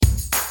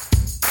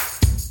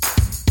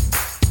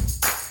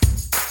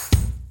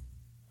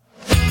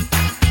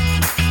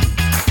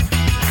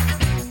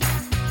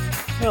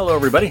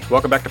everybody.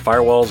 Welcome back to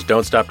Firewalls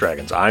Don't Stop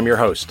Dragons. I'm your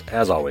host,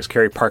 as always,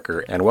 Kerry Parker,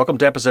 and welcome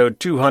to episode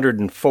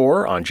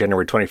 204 on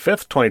January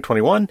 25th,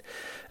 2021.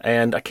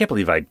 And I can't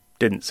believe I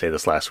didn't say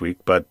this last week,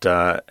 but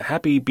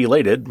happy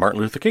belated Martin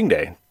Luther King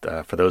Day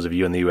for those of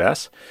you in the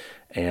U.S.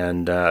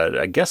 And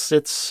I guess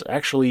it's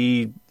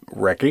actually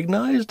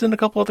recognized in a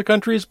couple other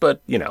countries,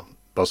 but,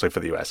 mostly for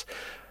the U.S.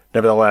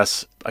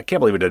 Nevertheless, I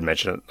can't believe I didn't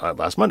mention it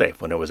last Monday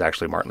when it was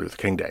actually Martin Luther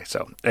King Day.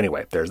 So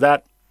anyway, there's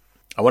that.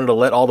 I wanted to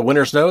let all the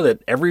winners know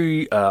that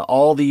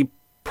all the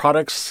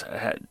products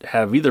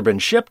have either been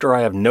shipped or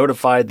I have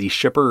notified the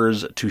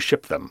shippers to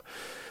ship them.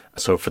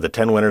 So for the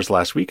 10 winners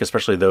last week,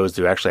 especially those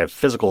who actually have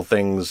physical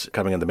things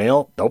coming in the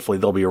mail, hopefully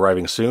they'll be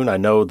arriving soon. I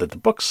know that the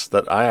books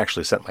that I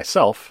actually sent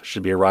myself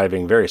should be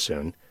arriving very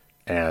soon.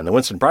 And the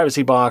Winston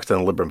Privacy Box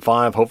and the Librem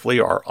 5 hopefully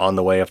are on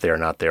the way if they are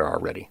not there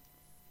already.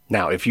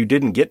 Now, if you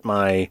didn't get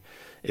my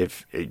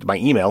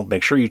email,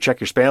 make sure you check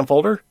your spam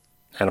folder.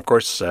 And of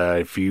course,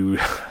 if you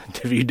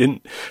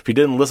didn't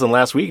listen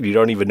last week and you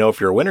don't even know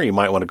if you're a winner, you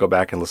might want to go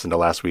back and listen to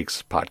last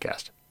week's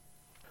podcast.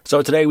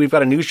 So today we've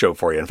got a news show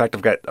for you. In fact,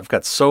 I've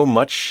got so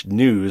much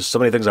news, so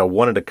many things I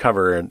wanted to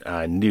cover, and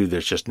I knew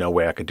there's just no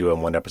way I could do it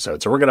in one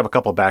episode. So we're going to have a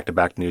couple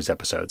back-to-back news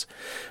episodes.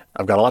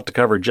 I've got a lot to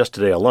cover just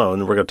today alone.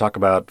 We're going to talk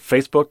about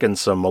Facebook and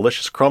some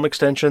malicious Chrome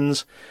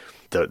extensions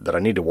that I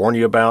need to warn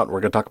you about.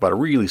 We're going to talk about a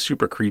really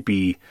super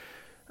creepy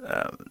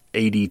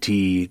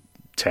ADT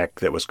tech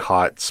that was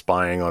caught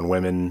spying on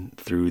women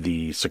through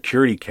the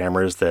security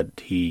cameras that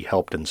he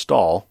helped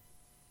install.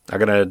 I'm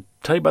going to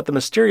tell you about the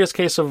mysterious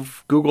case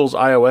of Google's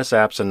iOS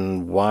apps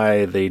and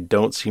why they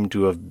don't seem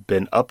to have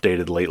been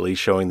updated lately,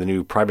 showing the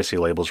new privacy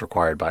labels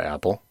required by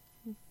Apple.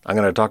 I'm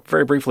going to talk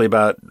very briefly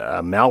about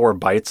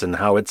Malwarebytes and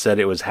how it said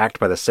it was hacked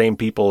by the same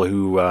people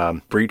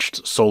who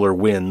breached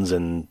SolarWinds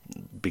and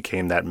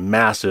became that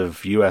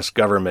massive U.S.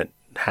 government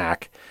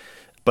hack.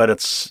 But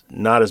it's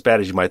not as bad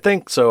as you might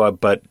think.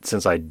 But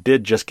since I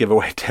did just give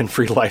away 10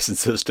 free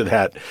licenses to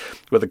that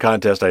with a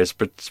contest, I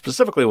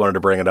specifically wanted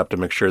to bring it up to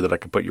make sure that I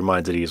could put your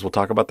minds at ease. We'll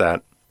talk about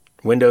that.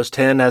 Windows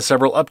 10 has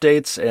several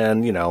updates.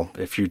 And,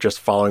 if you're just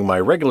following my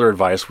regular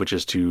advice, which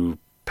is to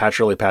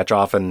patch early, patch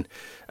often,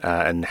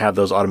 and have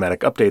those automatic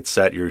updates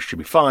set, you should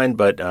be fine.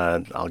 But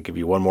I'll give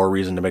you one more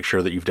reason to make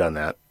sure that you've done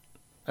that.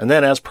 And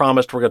then, as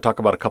promised, we're going to talk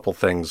about a couple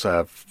things.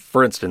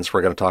 For instance,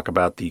 we're going to talk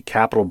about the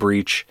Capitol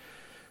breach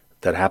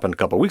that happened a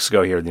couple of weeks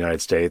ago here in the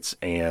United States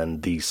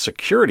and the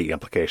security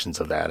implications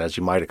of that. As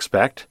you might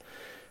expect,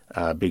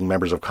 being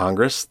members of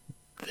Congress,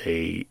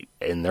 they,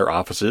 in their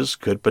offices,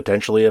 could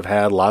potentially have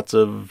had lots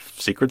of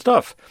secret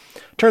stuff.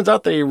 Turns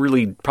out they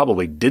really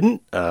probably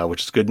didn't,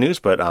 which is good news,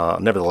 but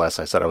nevertheless,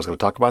 I said I was going to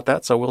talk about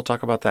that, so we'll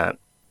talk about that.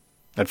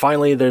 And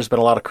finally, there's been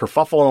a lot of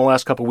kerfuffle in the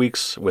last couple of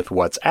weeks with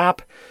WhatsApp,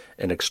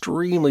 an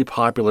extremely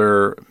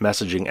popular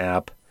messaging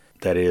app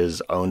that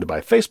is owned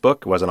by Facebook.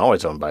 It wasn't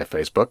always owned by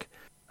Facebook.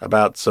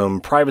 About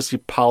some privacy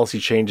policy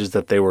changes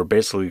that they were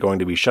basically going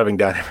to be shoving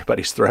down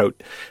everybody's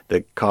throat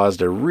that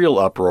caused a real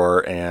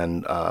uproar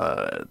and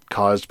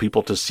caused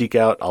people to seek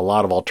out a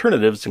lot of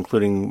alternatives,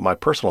 including my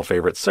personal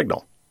favorite,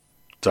 Signal.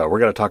 So we're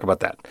going to talk about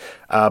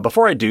that.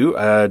 Before I do,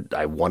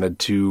 I wanted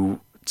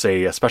to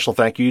say a special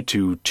thank you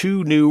to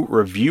 2 new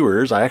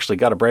reviewers. I actually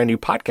got a brand new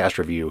podcast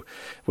review,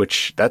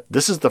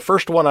 this is the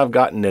first one I've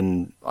gotten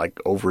in like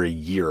over a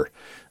year.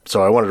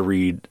 So I wanted to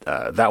read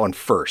that one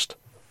first.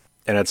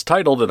 And it's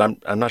titled, and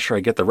I'm not sure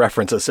I get the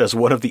reference, it says,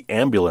 One of the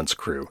Ambulance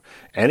Crew.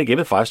 And it gave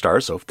it 5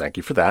 stars, so thank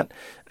you for that.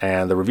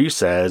 And the review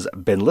says,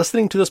 been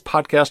listening to this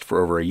podcast for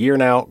over a year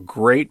now.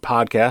 Great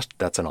podcast.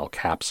 That's in all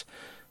caps.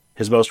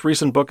 His most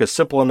recent book is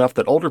simple enough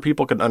that older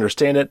people can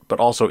understand it,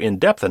 but also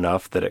in-depth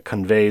enough that it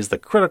conveys the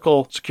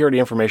critical security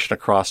information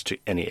across to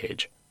any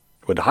age.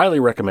 Would highly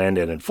recommend,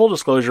 and in full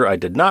disclosure, I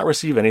did not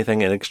receive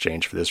anything in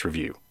exchange for this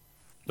review.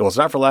 Well, it's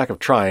not for lack of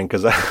trying,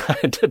 because I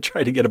did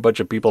try to get a bunch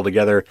of people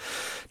together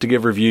to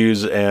give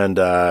reviews and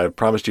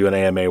promised you an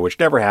AMA, which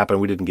never happened.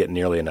 We didn't get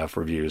nearly enough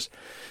reviews.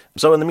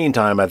 So in the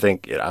meantime, I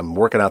think I'm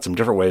working out some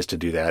different ways to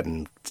do that,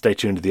 and stay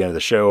tuned to the end of the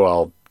show.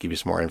 I'll give you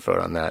some more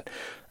info on that.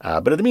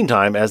 But in the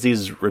meantime, as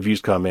these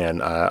reviews come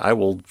in, I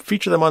will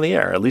feature them on the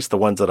air, at least the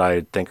ones that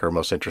I think are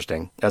most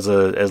interesting, as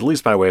at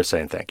least my way of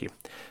saying thank you.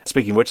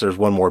 Speaking of which, there's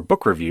one more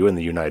book review in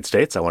the United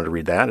States. I wanted to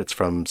read that. It's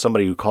from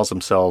somebody who calls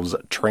themselves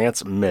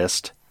Trance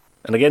Mist.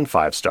 And again,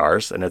 5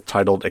 stars, and it's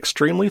titled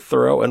Extremely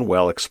Thorough and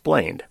Well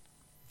Explained.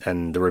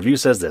 And the review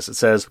says this. It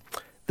says,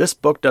 this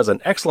book does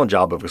an excellent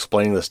job of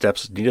explaining the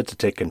steps needed to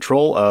take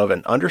control of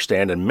and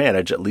understand and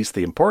manage at least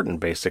the important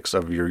basics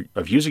of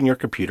using your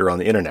computer on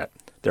the internet.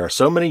 There are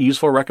so many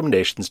useful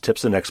recommendations,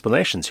 tips, and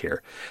explanations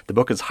here. The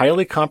book is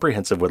highly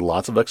comprehensive with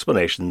lots of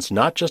explanations,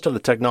 not just of the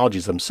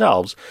technologies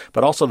themselves,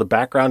 but also the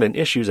background and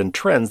issues and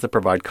trends that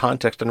provide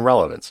context and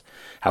relevance.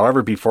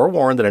 However, be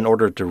forewarned that in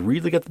order to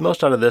really get the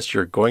most out of this,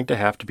 you're going to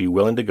have to be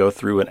willing to go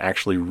through and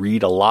actually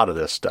read a lot of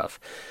this stuff.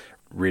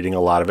 Reading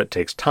a lot of it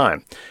takes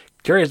time.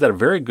 Kerry has done a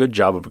very good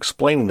job of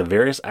explaining the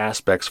various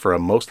aspects for a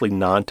mostly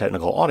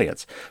non-technical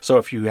audience. So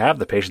if you have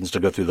the patience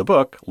to go through the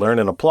book, learn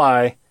and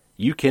apply,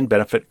 you can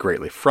benefit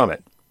greatly from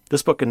it.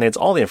 This book contains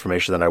all the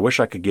information that I wish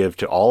I could give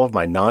to all of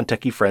my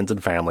non-techie friends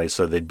and family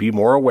so they'd be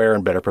more aware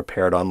and better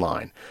prepared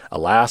online.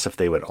 Alas, if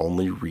they would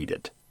only read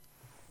it.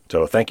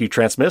 So thank you,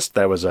 Transmist.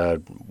 That was a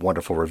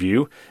wonderful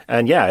review.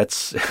 And yeah,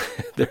 it's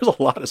there's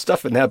a lot of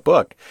stuff in that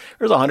book.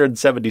 There's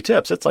 170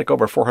 tips. It's like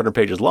over 400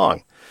 pages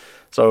long.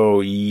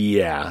 So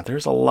yeah,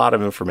 there's a lot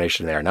of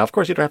information there. Now, of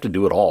course, you don't have to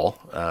do it all,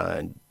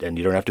 and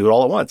you don't have to do it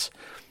all at once.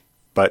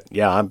 But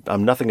yeah,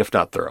 I'm nothing if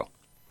not thorough.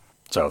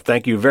 So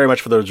thank you very much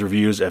for those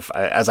reviews.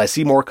 As I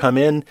see more come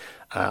in,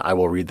 I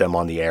will read them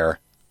on the air,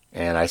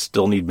 and I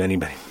still need many,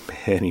 many,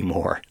 many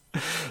more.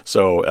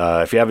 So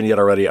if you haven't yet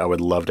already, I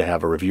would love to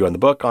have a review on the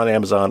book on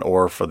Amazon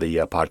or for the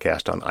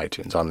podcast on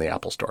iTunes, on the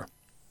Apple Store.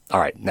 All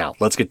right, now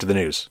let's get to the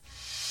news.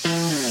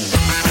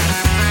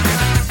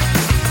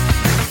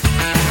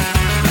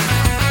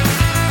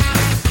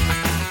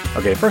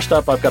 Okay, first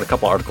up, I've got a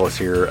couple articles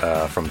here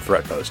from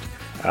ThreatPost.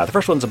 The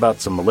first one's about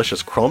some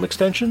malicious Chrome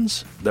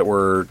extensions that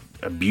were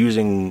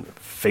abusing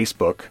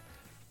Facebook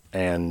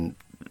and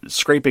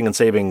scraping and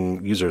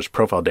saving users'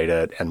 profile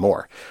data and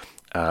more.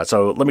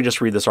 So let me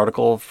just read this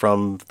article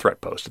from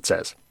ThreatPost. It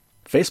says,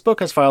 Facebook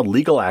has filed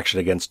legal action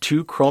against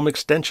 2 Chrome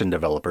extension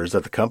developers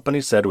that the company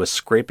said was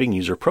scraping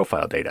user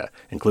profile data,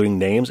 including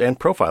names and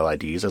profile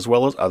IDs, as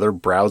well as other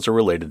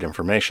browser-related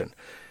information.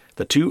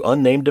 The 2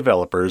 unnamed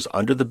developers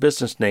under the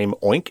business name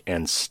Oink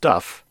and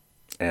Stuff,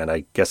 and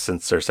I guess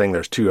since they're saying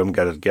there's 2, I'm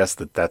going to guess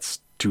that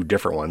that's 2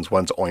 different ones.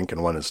 One's Oink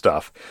and one is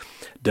Stuff.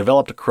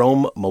 Developed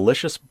Chrome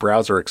malicious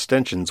browser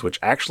extensions which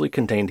actually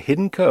contained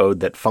hidden code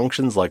that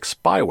functions like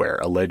spyware,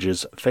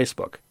 alleges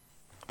Facebook.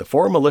 The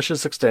 4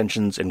 malicious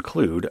extensions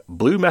include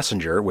Blue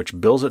Messenger, which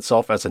bills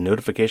itself as a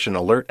notification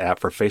alert app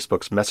for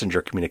Facebook's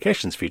Messenger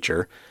communications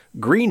feature,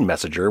 Green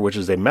Messenger, which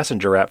is a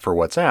messenger app for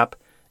WhatsApp,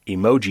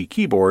 Emoji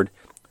Keyboard,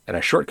 and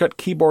a shortcut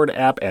keyboard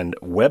app, and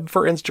Web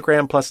for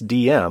Instagram plus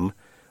DM,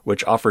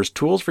 which offers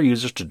tools for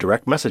users to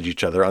direct message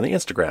each other on the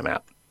Instagram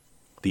app.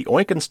 The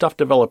Oink and Stuff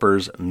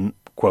developers,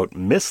 quote,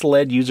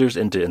 misled users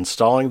into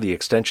installing the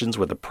extensions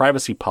with a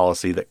privacy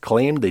policy that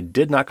claimed they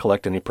did not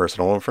collect any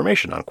personal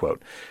information,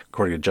 unquote,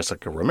 according to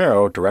Jessica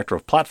Romero, Director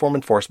of Platform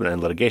Enforcement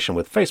and Litigation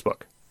with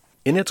Facebook.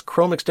 In its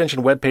Chrome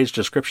extension webpage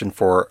description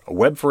for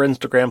Web for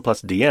Instagram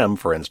plus DM,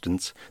 for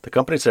instance, the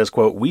company says,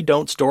 quote, we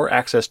don't store,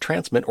 access,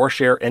 transmit, or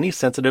share any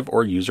sensitive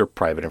or user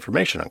private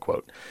information,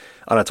 unquote.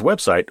 On its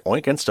website,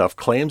 Oink and Stuff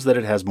claims that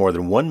it has more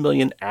than 1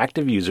 million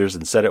active users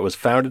and said it was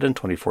founded in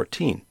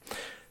 2014.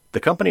 The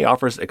company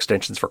offers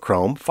extensions for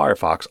Chrome,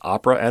 Firefox,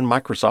 Opera, and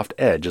Microsoft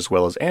Edge, as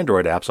well as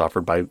Android apps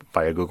offered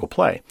via Google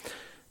Play.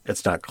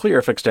 It's not clear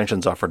if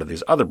extensions offered to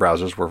these other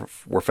browsers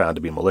were found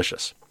to be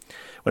malicious.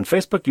 When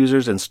Facebook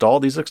users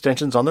installed these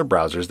extensions on their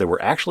browsers, they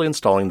were actually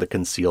installing the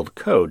concealed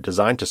code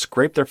designed to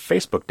scrape their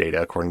Facebook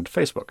data, according to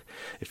Facebook.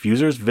 If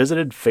users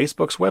visited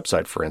Facebook's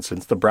website, for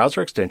instance, the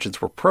browser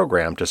extensions were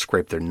programmed to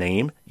scrape their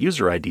name,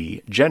 user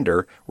ID,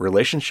 gender,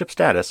 relationship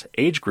status,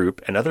 age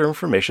group, and other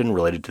information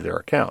related to their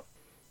account.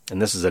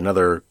 And this is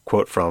another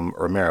quote from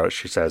Romero.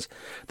 She says,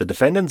 the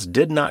defendants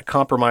did not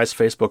compromise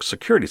Facebook's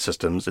security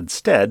systems.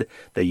 Instead,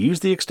 they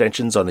used the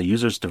extensions on the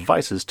user's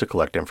devices to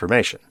collect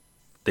information.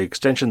 The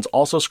extensions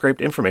also scraped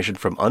information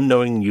from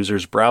unknowing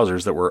users'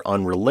 browsers that were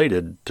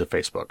unrelated to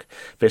Facebook.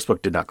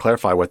 Facebook did not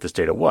clarify what this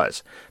data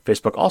was.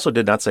 Facebook also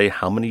did not say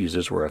how many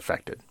users were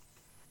affected.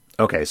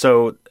 Okay,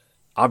 so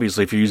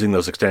obviously if you're using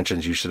those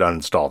extensions, you should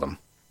uninstall them.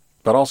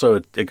 But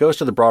also it goes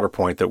to the broader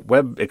point that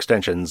web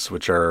extensions,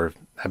 which have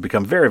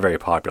become very, very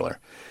popular,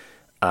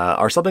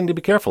 are something to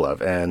be careful of.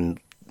 And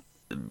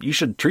you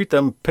should treat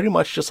them pretty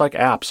much just like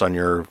apps on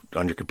your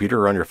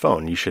computer or on your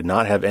phone. You should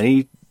not have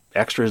any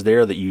extras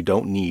there that you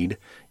don't need.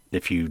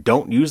 If you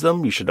don't use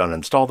them, you should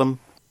uninstall them,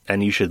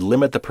 and you should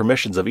limit the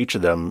permissions of each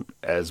of them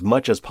as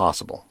much as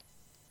possible.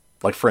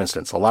 Like, for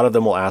instance, a lot of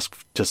them will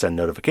ask to send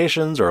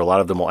notifications, or a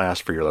lot of them will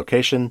ask for your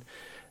location.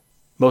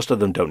 Most of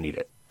them don't need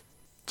it.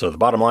 So the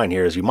bottom line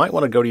here is you might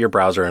want to go to your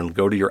browser and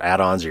go to your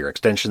add-ons or your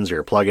extensions or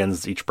your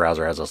plugins. Each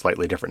browser has a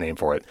slightly different name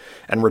for it,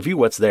 and review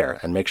what's there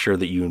and make sure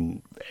that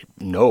you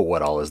know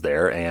what all is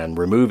there and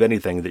remove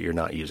anything that you're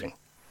not using.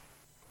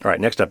 All right,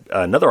 next up,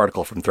 another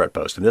article from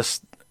ThreatPost,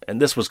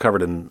 and this was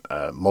covered in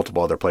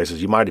multiple other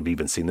places. You might have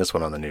even seen this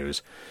one on the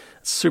news.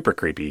 It's super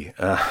creepy.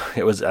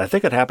 I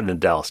think it happened in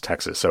Dallas,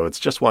 Texas, so it's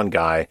just one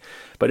guy.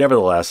 But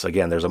nevertheless,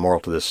 again, there's a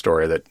moral to this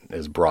story that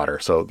is broader.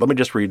 So let me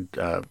just read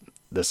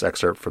this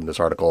excerpt from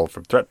this article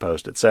from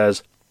ThreatPost. It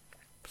says,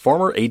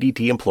 former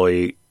ADT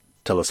employee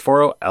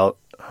Telesforo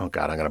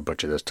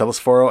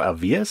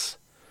Alvias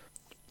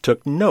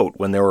took note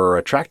when there were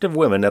attractive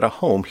women at a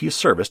home he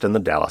serviced in the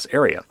Dallas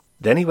area.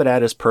 Then he would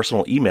add his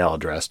personal email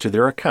address to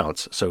their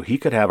accounts so he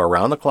could have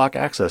around-the-clock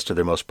access to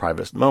their most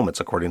private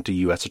moments, according to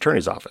U.S.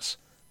 Attorney's Office.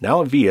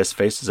 Now Avias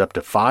faces up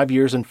to 5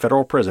 years in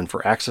federal prison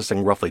for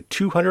accessing roughly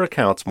 200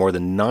 accounts more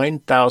than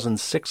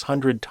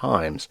 9,600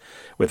 times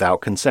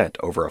without consent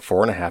over a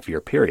 4.5-year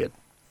period.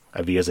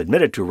 Avias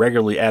admitted to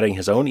regularly adding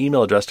his own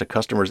email address to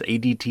customers'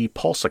 ADT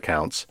Pulse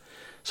accounts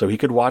so he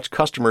could watch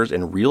customers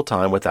in real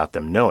time without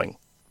them knowing.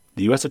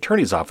 The U.S.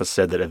 Attorney's Office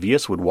said that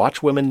Avias would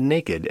watch women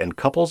naked and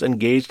couples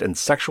engaged in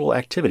sexual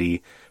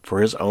activity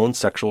for his own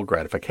sexual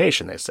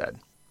gratification, they said.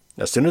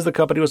 As soon as the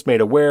company was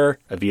made aware,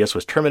 Avias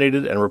was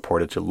terminated and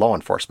reported to law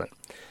enforcement.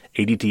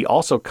 ADT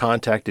also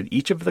contacted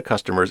each of the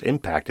customers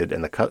impacted,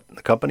 and the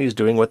company is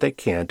doing what they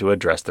can to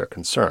address their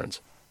concerns.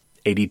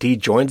 ADT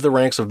joins the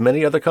ranks of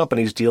many other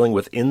companies dealing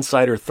with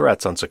insider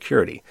threats on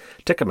security.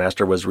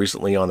 Ticketmaster was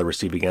recently on the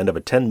receiving end of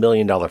a $10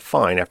 million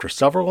fine after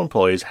several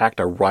employees hacked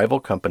a rival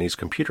company's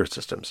computer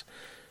systems.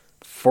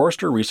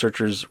 Forrester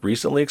researchers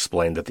recently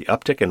explained that the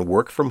uptick in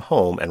work from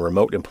home and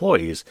remote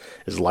employees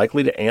is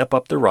likely to amp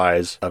up the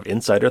rise of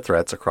insider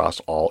threats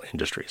across all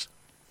industries.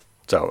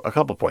 So, a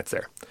couple points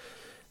there.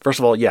 First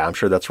of all, yeah, I'm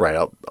sure that's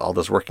right. All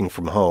this working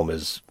from home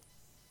is,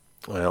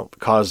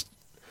 caused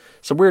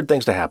some weird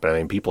things to happen. I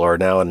mean, people are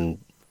now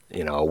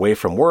away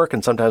from work,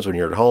 and sometimes when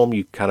you're at home,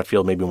 you kind of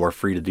feel maybe more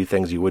free to do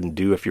things you wouldn't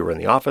do if you were in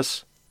the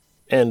office.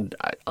 And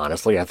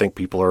honestly, I think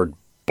people are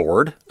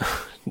bored,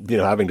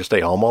 having to stay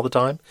home all the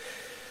time.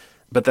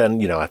 But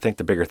then, I think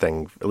the bigger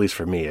thing, at least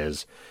for me,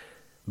 is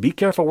be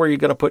careful where you're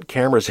going to put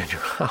cameras in your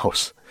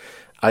house.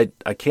 I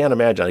can't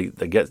imagine,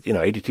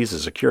 ADT's a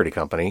security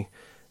company.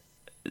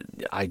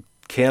 I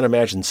can't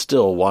imagine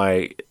still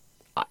why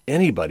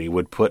anybody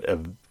would put a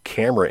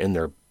camera in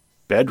their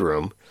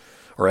bedroom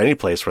or any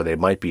place where they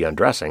might be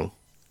undressing.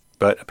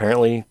 But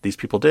apparently these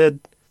people did.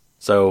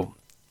 So,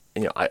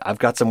 I've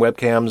got some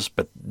webcams,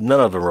 but none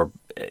of them are,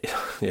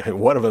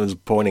 one of them is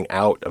pointing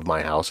out of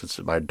my house. It's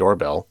my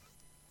doorbell.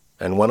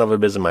 And one of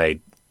them is in my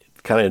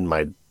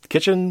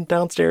kitchen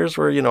downstairs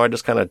where, I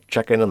just kind of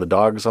check in on the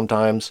dog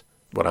sometimes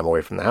when I'm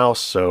away from the house.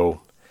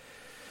 So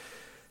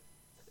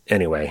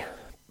anyway,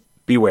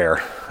 be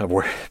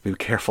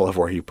careful of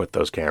where you put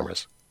those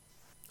cameras.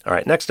 All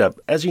right, next up,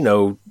 as you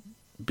know,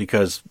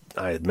 because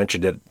I had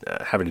mentioned it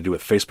having to do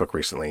with Facebook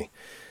recently,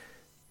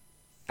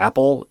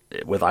 Apple,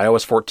 with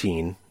iOS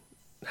 14,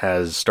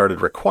 has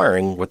started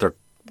requiring what they're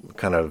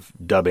kind of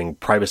dubbing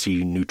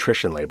privacy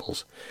nutrition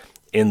labels,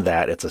 in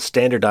that it's a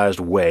standardized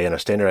way and a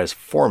standardized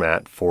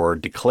format for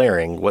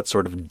declaring what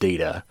sort of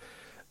data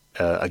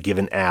a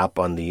given app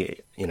on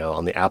the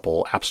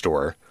Apple App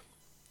Store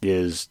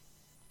is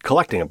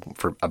collecting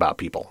about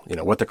people,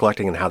 what they're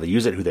collecting and how they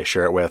use it, who they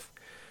share it with.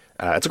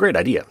 It's a great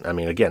idea. I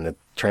mean, again,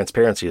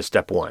 transparency is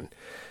step one.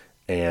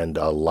 And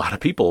a lot of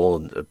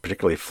people,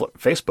 particularly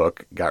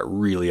Facebook, got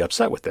really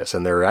upset with this.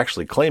 And they're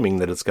actually claiming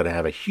that it's going to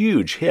have a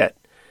huge hit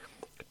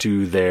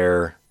to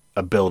their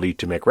ability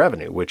to make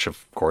revenue, which,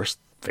 of course,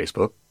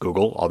 Facebook,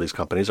 Google, all these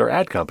companies are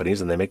ad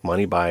companies, and they make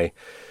money by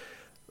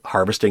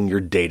harvesting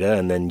your data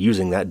and then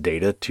using that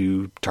data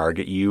to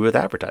target you with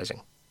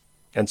advertising.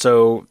 And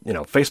so,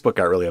 Facebook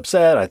got really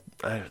upset.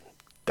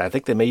 I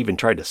think they may even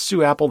tried to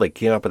sue Apple. They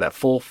came up with that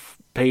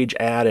full-page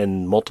ad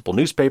in multiple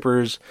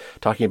newspapers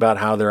talking about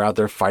how they're out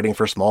there fighting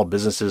for small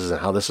businesses and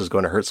how this is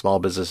going to hurt small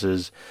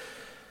businesses.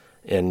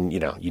 And, you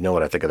know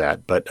what I think of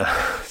that. But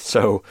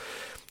so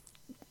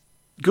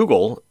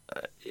Google,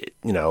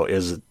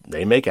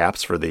 they make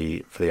apps for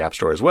the App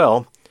Store as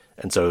well.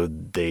 And so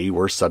they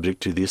were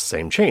subject to this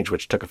same change,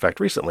 which took effect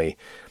recently.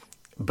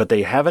 But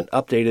they haven't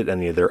updated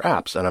any of their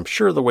apps. And I'm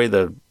sure the way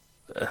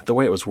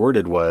it was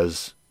worded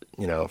was,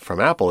 from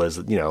Apple is,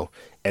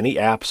 any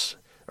apps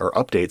or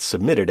updates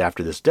submitted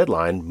after this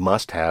deadline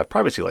must have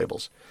privacy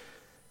labels.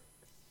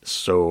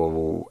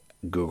 So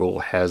Google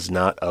has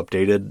not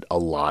updated a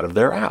lot of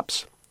their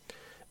apps,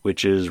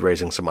 which is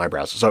raising some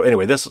eyebrows. So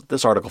anyway,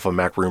 this article from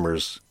Mac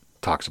Rumors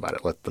talks about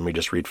it. Let me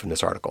just read from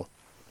this article.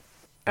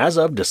 As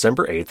of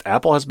December 8th,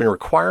 Apple has been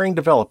requiring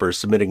developers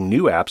submitting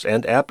new apps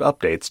and app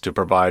updates to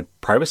provide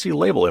privacy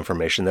label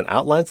information that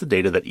outlines the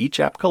data that each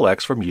app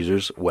collects from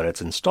users when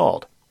it's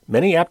installed.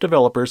 Many app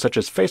developers, such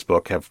as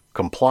Facebook, have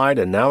complied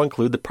and now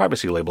include the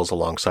privacy labels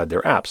alongside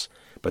their apps.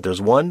 But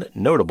there's one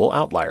notable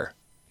outlier: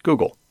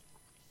 Google.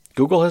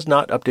 Google has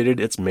not updated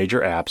its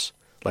major apps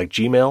like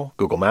Gmail,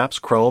 Google Maps,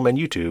 Chrome, and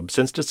YouTube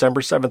since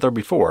December 7th or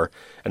before,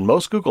 and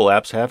most Google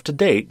apps have to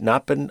date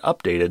not been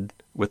updated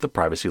with the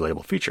privacy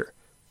label feature.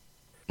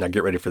 Now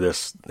get ready for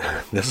this.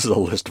 This is a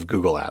list of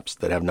Google apps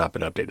that have not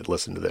been updated.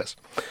 Listen to this.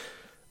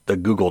 The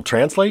Google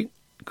Translate,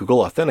 Google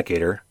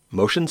Authenticator,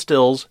 Motion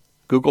Stills,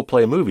 Google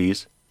Play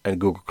Movies, and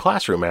Google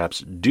Classroom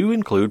apps do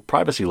include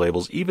privacy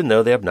labels even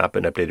though they have not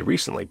been updated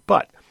recently.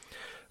 But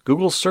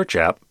Google's search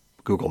app,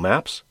 Google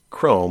Maps,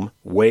 Chrome,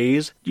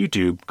 Waze,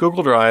 YouTube,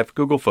 Google Drive,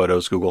 Google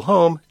Photos, Google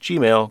Home,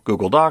 Gmail,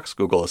 Google Docs,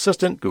 Google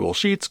Assistant, Google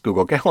Sheets,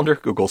 Google Calendar,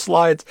 Google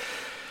Slides,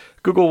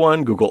 Google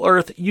One, Google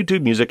Earth,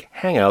 YouTube Music,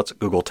 Hangouts,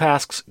 Google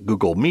Tasks,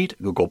 Google Meet,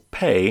 Google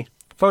Pay,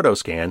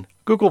 PhotoScan,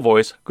 Google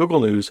Voice, Google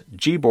News,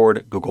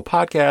 Gboard, Google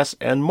Podcasts,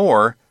 and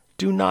more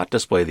do not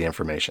display the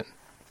information.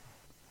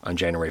 On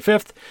January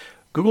 5th,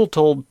 Google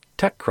told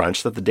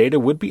TechCrunch that the data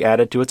would be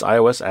added to its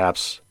iOS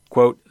apps,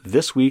 quote,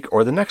 this week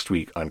or the next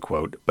week,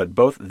 unquote, but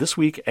both this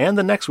week and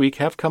the next week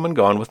have come and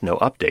gone with no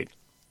update.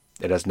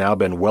 It has now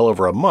been well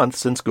over a month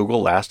since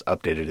Google last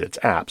updated its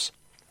apps.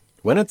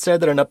 When it said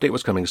that an update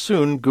was coming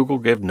soon, Google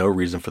gave no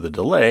reason for the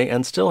delay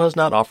and still has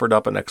not offered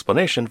up an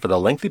explanation for the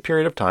lengthy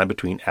period of time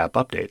between app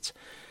updates.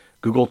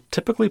 Google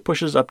typically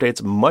pushes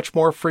updates much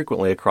more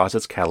frequently across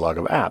its catalog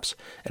of apps,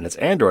 and its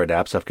Android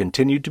apps have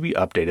continued to be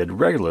updated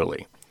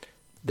regularly.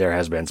 There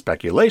has been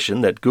speculation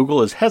that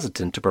Google is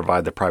hesitant to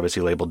provide the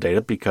privacy-labeled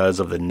data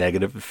because of the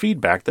negative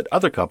feedback that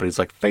other companies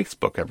like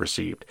Facebook have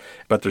received,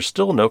 but there's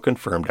still no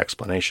confirmed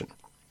explanation.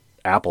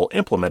 Apple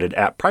implemented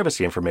app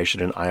privacy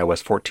information in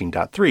iOS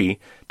 14.3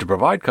 to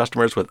provide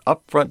customers with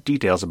upfront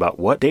details about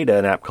what data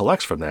an app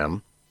collects from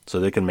them so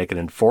they can make an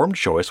informed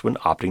choice when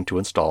opting to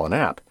install an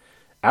app.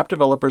 App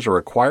developers are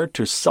required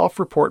to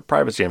self-report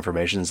privacy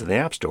information in the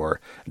App Store.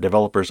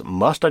 Developers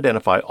must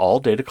identify all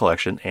data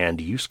collection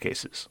and use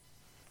cases.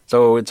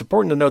 So it's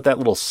important to note that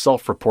little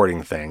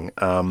self-reporting thing.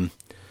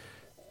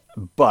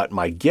 But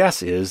my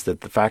guess is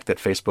that the fact that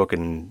Facebook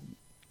and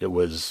it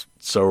was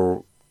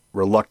so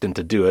reluctant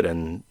to do it,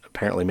 and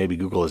apparently maybe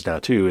Google is now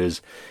too,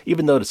 is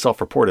even though it's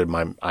self-reported,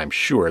 I'm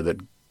sure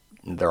that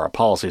there are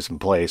policies in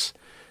place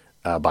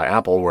by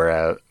Apple,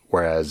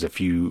 whereas if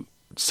you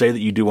say that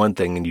you do one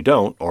thing and you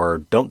don't, or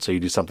don't say you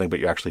do something but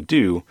you actually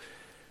do,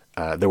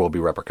 there will be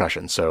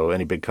repercussions. So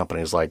any big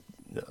companies like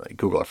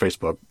Google or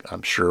Facebook,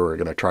 I'm sure, are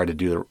going to try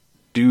to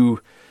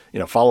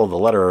follow the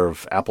letter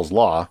of Apple's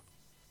law,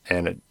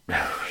 and it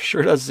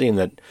sure does seem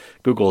that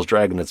Google is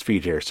dragging its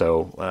feet here,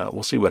 so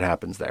we'll see what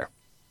happens there.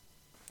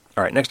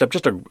 All right, next up,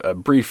 just a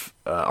brief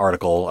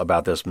article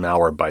about this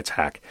Malwarebytes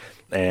hack.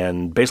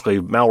 And basically,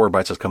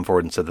 Malwarebytes has come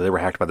forward and said that they were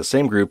hacked by the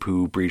same group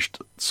who breached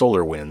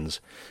SolarWinds.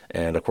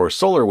 And of course,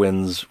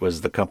 SolarWinds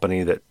was the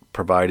company that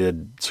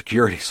provided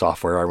security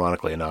software,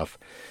 ironically enough,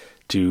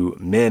 to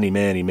many,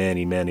 many,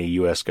 many, many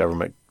U.S.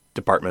 government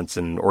departments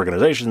and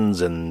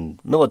organizations and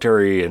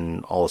military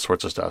and all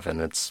sorts of stuff.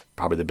 And it's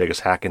probably the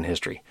biggest hack in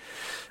history.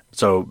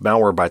 So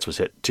Malwarebytes was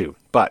hit too.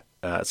 But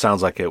it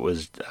sounds like it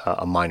was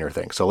a minor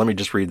thing. So let me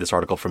just read this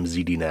article from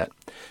ZDNet.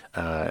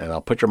 And I'll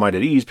put your mind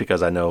at ease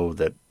because I know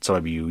that some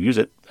of you use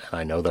it. And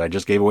I know that I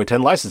just gave away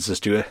 10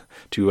 licenses to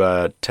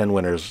 10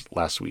 winners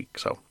last week.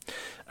 So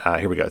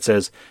here we go. It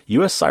says,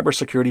 U.S.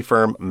 cybersecurity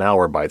firm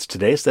Malwarebytes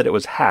today said it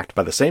was hacked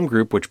by the same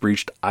group which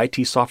breached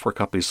IT software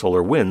company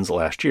SolarWinds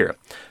last year.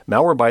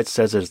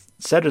 Malwarebytes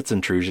said its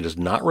intrusion is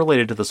not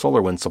related to the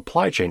SolarWinds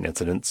supply chain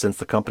incident since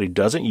the company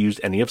doesn't use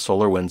any of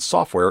SolarWinds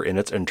software in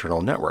its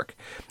internal network.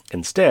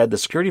 Instead, the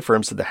security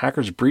firm said the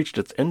hackers breached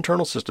its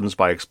internal systems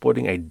by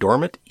exploiting a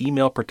dormant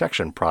email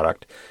protection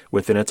product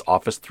within its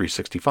Office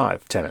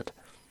 365 tenant.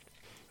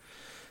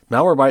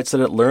 Malwarebytes said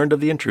it learned of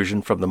the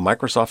intrusion from the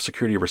Microsoft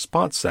Security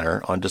Response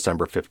Center on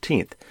December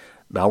 15th.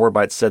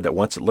 Malwarebytes said that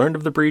once it learned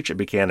of the breach, it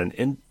began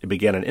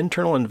an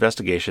internal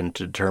investigation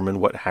to determine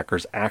what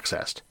hackers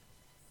accessed.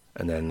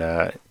 And then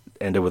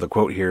ended with a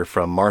quote here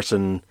from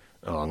Marcin,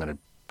 I'm going to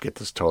get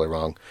this totally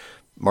wrong,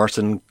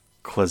 Marcin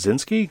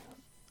Klasinski?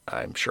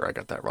 I'm sure I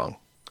got that wrong.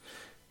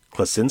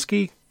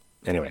 Klasinski?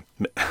 Anyway,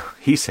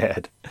 he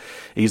said,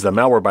 he's the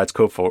Malwarebytes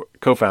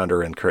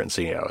co-founder and current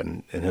CEO,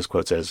 and his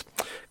quote says,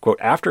 quote,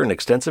 after an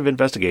extensive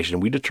investigation,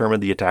 we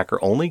determined the attacker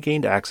only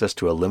gained access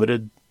to a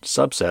limited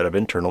subset of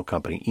internal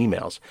company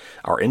emails.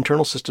 Our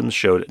internal systems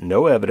showed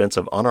no evidence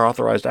of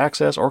unauthorized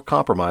access or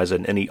compromise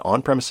in any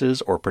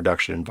on-premises or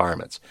production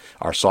environments.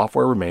 Our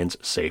software remains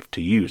safe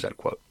to use, end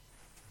quote.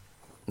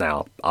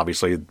 Now,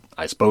 obviously,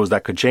 I suppose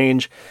that could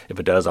change. If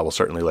it does, I will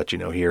certainly let you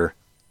know here.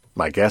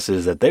 My guess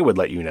is that they would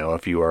let you know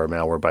if you are a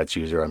Malwarebytes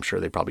user. I'm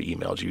sure they probably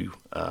emailed you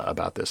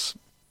about this.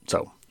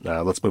 So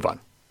let's move on.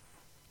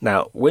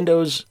 Now,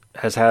 Windows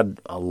has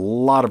had a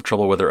lot of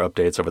trouble with their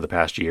updates over the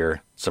past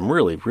year. Some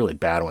really, really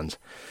bad ones.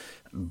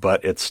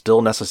 But it's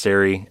still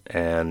necessary,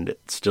 and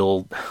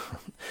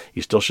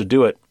you still should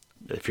do it.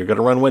 If you're going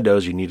to run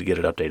Windows, you need to get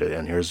it updated.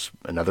 And here's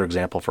another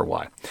example for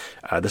why.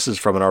 This is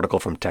from an article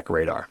from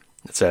TechRadar.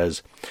 It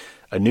says,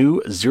 a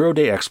new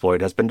zero-day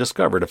exploit has been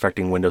discovered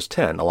affecting Windows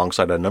 10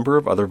 alongside a number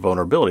of other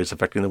vulnerabilities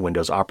affecting the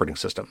Windows operating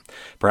system.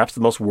 Perhaps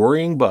the most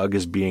worrying bug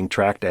is being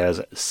tracked as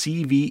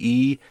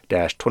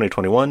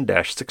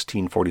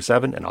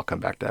CVE-2021-1647, and I'll come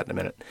back to that in a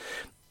minute,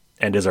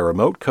 and is a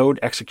remote code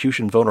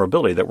execution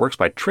vulnerability that works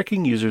by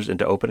tricking users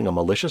into opening a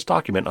malicious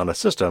document on a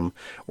system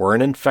where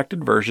an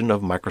infected version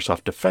of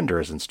Microsoft Defender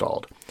is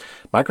installed.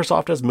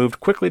 Microsoft has moved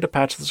quickly to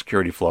patch the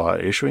security flaw,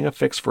 issuing a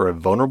fix for a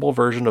vulnerable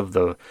version of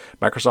the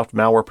Microsoft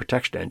Malware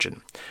Protection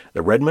Engine.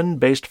 The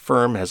Redmond-based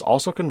firm has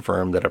also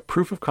confirmed that a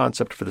proof of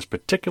concept for this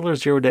particular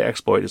zero-day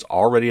exploit is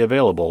already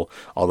available,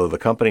 although the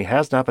company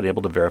has not been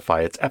able to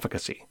verify its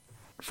efficacy.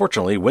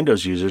 Fortunately,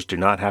 Windows users do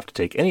not have to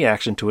take any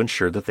action to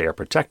ensure that they are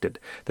protected.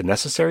 The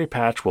necessary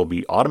patch will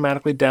be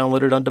automatically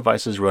downloaded on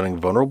devices running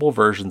vulnerable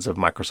versions of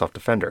Microsoft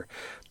Defender.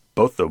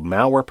 Both the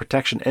Malware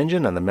Protection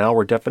Engine and the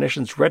Malware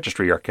Definitions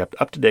Registry are kept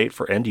up to date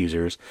for end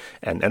users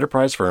and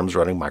enterprise firms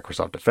running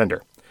Microsoft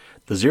Defender.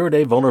 The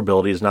zero-day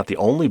vulnerability is not the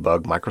only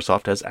bug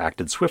Microsoft has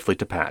acted swiftly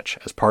to patch.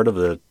 As part of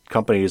the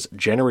company's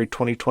January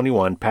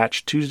 2021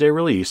 Patch Tuesday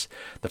release,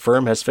 the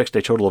firm has fixed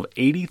a total of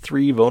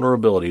 83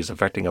 vulnerabilities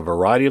affecting a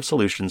variety of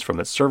solutions from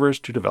its servers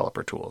to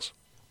developer tools.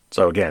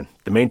 So again,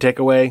 the main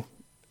takeaway,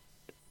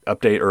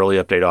 update early,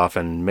 update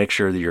often. Make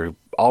sure that you're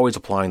always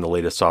applying the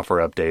latest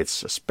software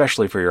updates,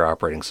 especially for your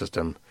operating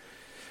system.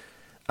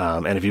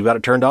 And if you've got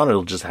it turned on,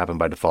 it'll just happen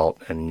by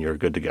default and you're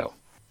good to go.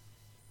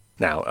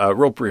 Now,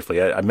 real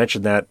briefly, I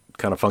mentioned that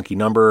kind of funky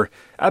number.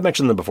 I've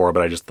mentioned them before,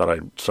 but I just thought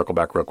I'd circle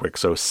back real quick.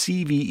 So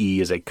CVE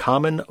is a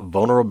Common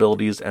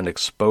Vulnerabilities and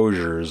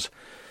Exposures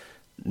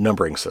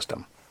numbering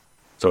system.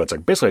 So it's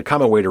basically a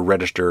common way to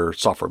register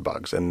software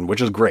bugs, and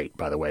which is great,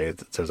 by the way.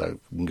 It says I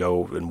can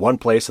go in one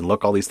place and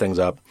look all these things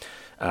up.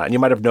 And you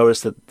might have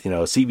noticed that,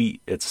 it's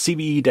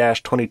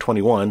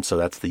CVE-2021, so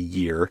that's the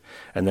year,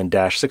 and then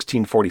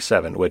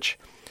 -1647, which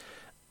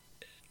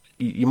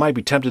you might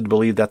be tempted to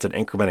believe that's an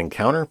increment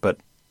encounter, but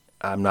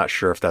I'm not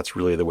sure if that's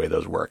really the way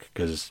those work,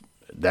 because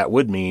that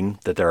would mean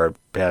that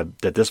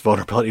that this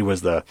vulnerability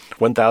was the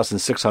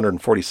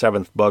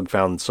 1,647th bug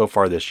found so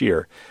far this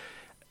year.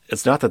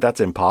 It's not that that's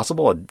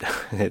impossible.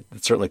 It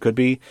certainly could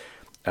be,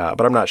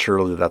 but I'm not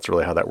sure that that's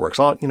really how that works.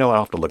 I'll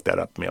have to look that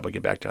up. Maybe I'll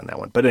get back to you on that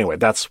one. But anyway,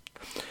 if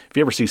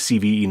you ever see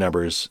CVE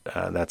numbers,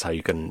 that's how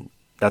you can.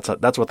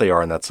 That's what they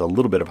are, and that's a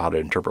little bit of how to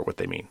interpret what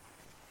they mean.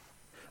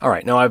 All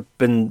right, now I've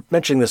been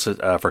mentioning this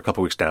for a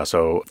couple weeks now,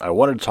 so I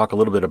wanted to talk a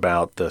little bit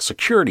about the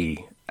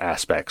security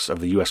aspects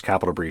of the U.S.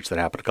 Capitol breach that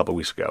happened a couple of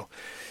weeks ago.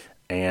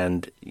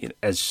 And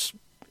as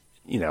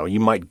you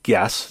might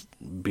guess,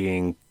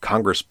 being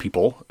Congress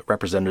people,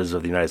 representatives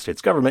of the United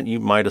States government, you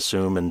might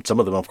assume, and some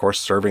of them, of course,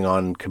 serving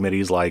on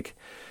committees like,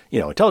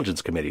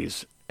 intelligence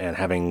committees and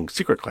having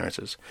secret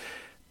clearances,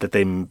 that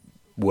they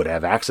would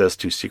have access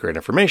to secret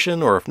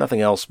information, or if nothing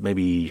else,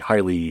 maybe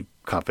highly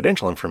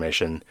confidential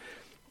information.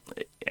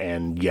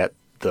 And yet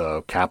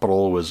the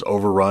Capitol was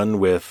overrun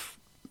with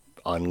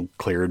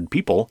uncleared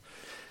people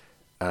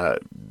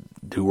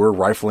who were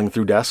rifling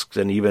through desks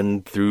and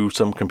even through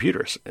some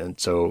computers. And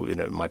so,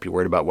 might be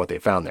worried about what they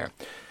found there.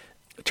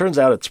 It turns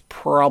out it's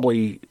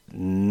probably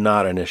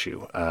not an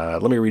issue.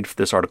 Let me read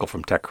this article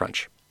from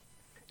TechCrunch.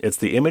 It's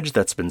the image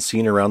that's been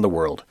seen around the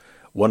world.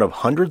 One of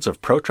hundreds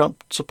of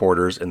pro-Trump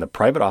supporters in the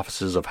private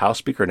offices of House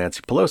Speaker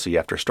Nancy Pelosi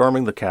after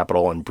storming the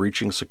Capitol and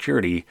breaching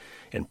security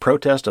in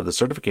protest of the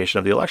certification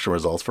of the election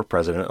results for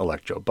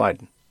President-elect Joe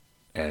Biden.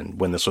 And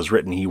when this was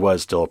written, he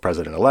was still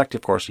president-elect.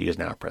 Of course, he is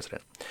now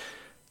president.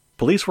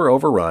 Police were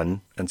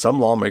overrun, and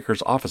some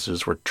lawmakers'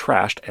 offices were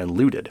trashed and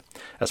looted.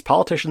 As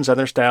politicians and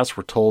their staffs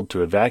were told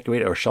to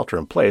evacuate or shelter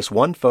in place,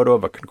 one photo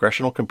of a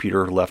congressional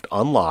computer left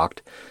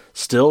unlocked,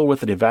 still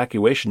with an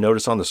evacuation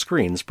notice on the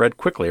screen, spread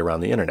quickly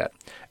around the internet.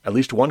 At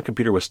least one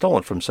computer was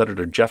stolen from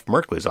Senator Jeff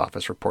Merkley's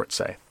office, reports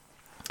say.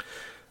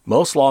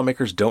 Most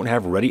lawmakers don't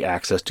have ready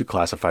access to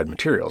classified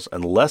materials,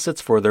 unless it's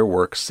for their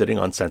work sitting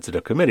on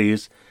sensitive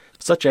committees,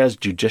 such as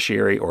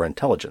Judiciary or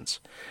Intelligence.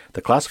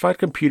 The classified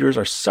computers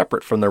are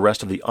separate from the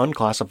rest of the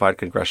unclassified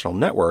congressional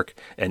network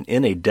and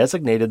in a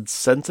designated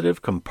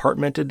Sensitive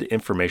Compartmented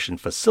Information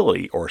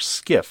Facility, or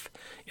SCIF,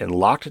 in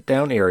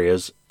locked-down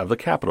areas of the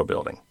Capitol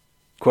building.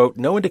 Quote,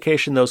 no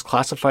indication those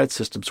classified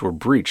systems were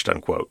breached,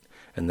 unquote,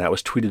 and that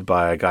was tweeted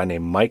by a guy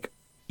named Mike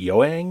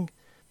Yoang,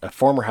 a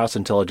former House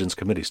Intelligence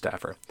Committee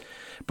staffer.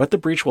 But the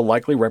breach will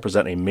likely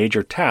represent a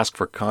major task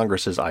for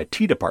Congress's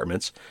IT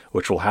departments,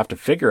 which will have to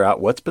figure out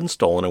what's been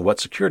stolen and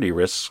what security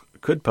risks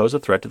could pose a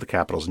threat to the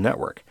Capitol's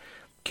network.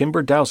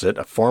 Kimber Dowsett,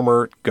 a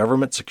former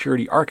government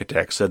security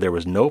architect, said there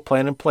was no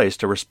plan in place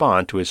to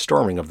respond to a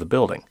storming of the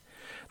building.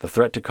 The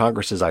threat to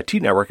Congress's IT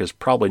network is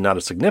probably not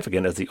as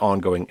significant as the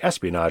ongoing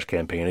espionage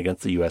campaign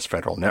against the U.S.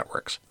 federal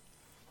networks.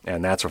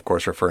 And that's, of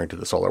course, referring to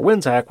the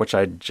SolarWinds hack, which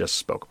I just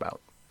spoke about.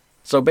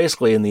 So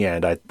basically, in the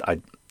end,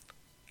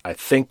 I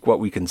think what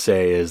we can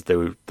say is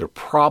there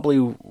probably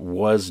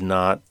was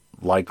not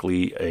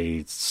likely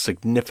a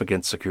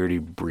significant security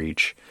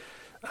breach,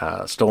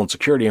 stolen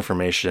security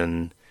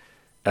information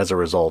as a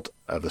result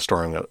of the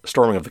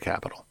storming of the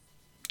Capitol,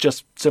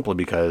 just simply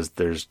because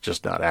there's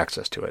just not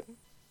access to it.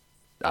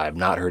 I've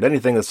not heard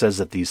anything that says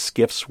that these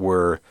SCIFs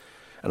were,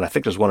 and I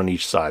think there's one on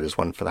each side. There's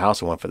one for the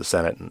House and one for the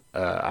Senate. And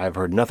I've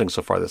heard nothing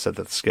so far that said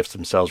that the SCIFs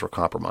themselves were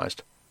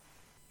compromised.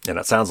 And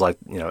it sounds like,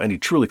 any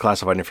truly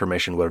classified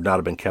information would not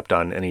have been kept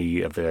on any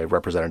of the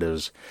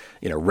representatives',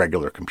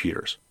 regular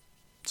computers.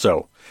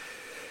 So,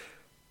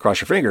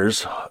 cross your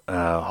fingers.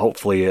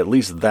 Hopefully, at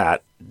least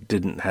that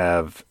didn't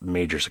have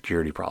major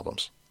security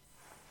problems.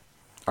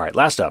 All right,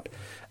 last up,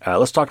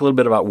 let's talk a little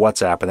bit about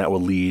WhatsApp, and that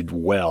will lead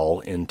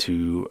well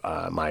into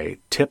my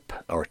tip,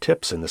 or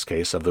tips in this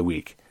case, of the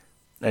week.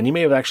 And you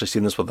may have actually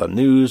seen this with the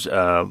news,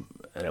 and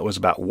it was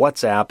about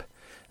WhatsApp,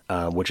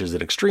 which is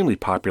an extremely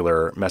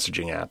popular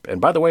messaging app.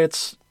 And by the way,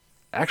 it's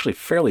actually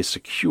fairly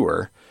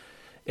secure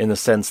in the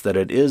sense that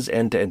it is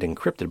end-to-end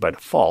encrypted by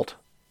default.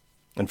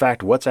 In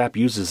fact, WhatsApp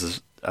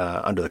uses,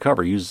 under the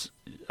cover, uses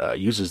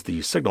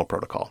the Signal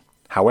protocol.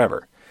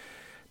 However,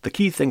 the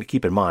key thing to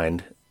keep in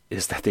mind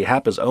is that the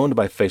app is owned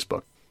by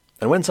Facebook.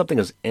 And when something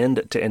is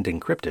end-to-end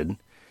encrypted,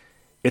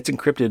 it's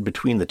encrypted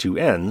between the two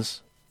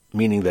ends,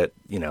 meaning that,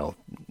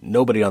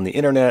 nobody on the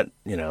internet,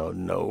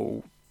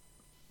 no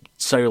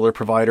cellular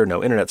provider,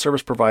 no internet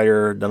service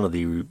provider, none of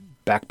the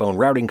backbone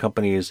routing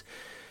companies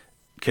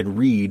can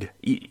read,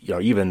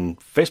 even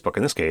Facebook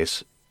in this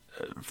case,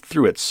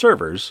 through its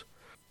servers,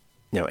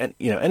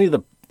 any of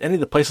any of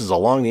the places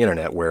along the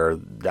internet where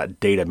that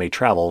data may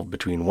travel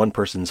between one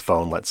person's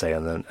phone, let's say,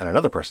 and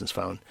another person's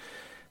phone,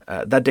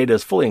 that data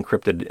is fully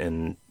encrypted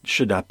and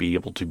should not be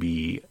able to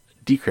be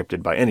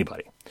decrypted by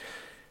anybody,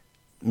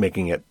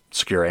 making it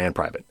secure and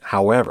private.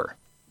 However,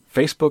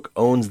 Facebook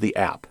owns the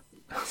app.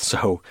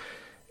 So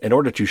in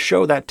order to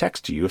show that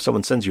text to you, if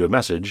someone sends you a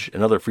message,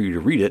 in order for you to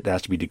read it, it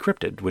has to be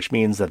decrypted, which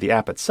means that the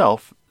app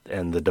itself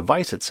and the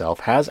device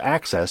itself has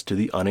access to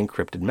the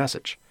unencrypted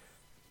message,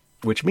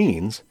 which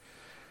means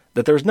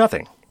that there's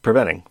nothing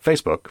preventing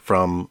Facebook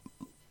from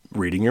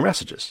reading your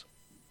messages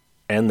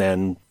and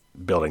then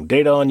building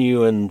data on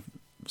you and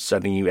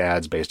sending you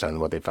ads based on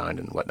what they find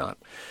and whatnot.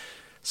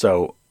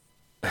 So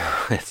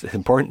it's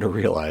important to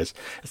realize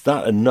it's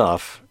not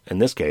enough, in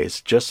this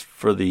case, just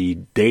for the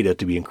data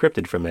to be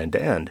encrypted from end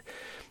to end.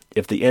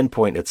 If the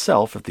endpoint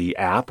itself, if the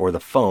app or the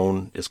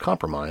phone is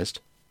compromised,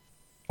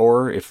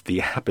 or if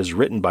the app is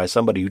written by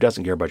somebody who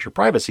doesn't care about your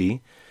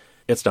privacy,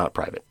 it's not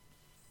private.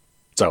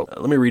 So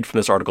let me read from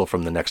this article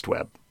from the Next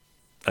Web,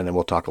 and then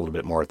we'll talk a little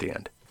bit more at the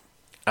end.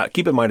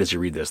 Keep in mind as you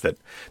read this that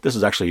this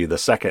is actually the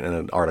second in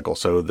an article.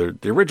 So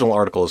the original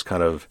article is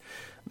kind of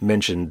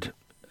mentioned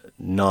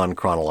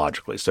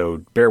non-chronologically.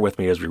 So bear with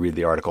me as we read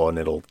the article, and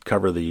it'll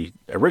cover the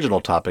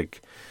original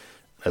topic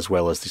as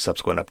well as the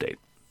subsequent update.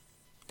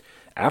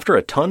 After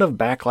a ton of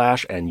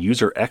backlash and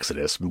user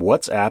exodus,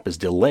 WhatsApp is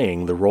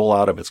delaying the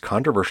rollout of its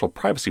controversial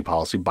privacy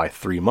policy by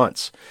 3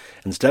 months.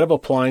 Instead of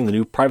applying the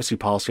new privacy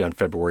policy on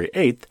February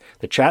 8th,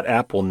 the chat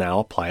app will now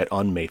apply it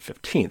on May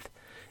 15th.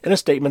 In a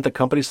statement, the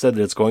company said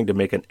that it's going to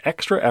make an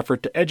extra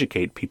effort to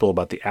educate people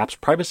about the app's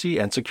privacy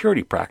and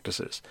security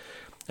practices.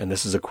 And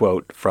this is a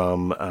quote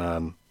from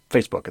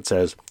Facebook. It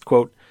says,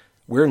 quote,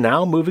 "We're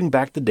now moving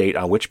back the date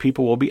on which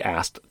people will be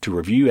asked to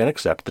review and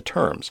accept the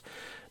terms.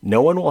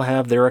 No one will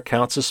have their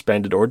account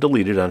suspended or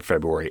deleted on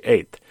February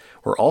 8th.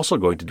 We're also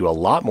going to do a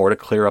lot more to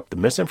clear up the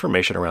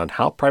misinformation around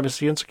how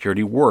privacy and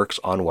security works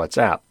on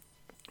WhatsApp.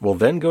 We'll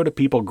then go to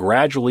people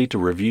gradually to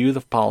review the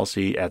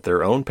policy at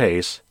their own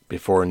pace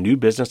before new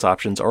business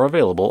options are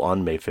available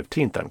on May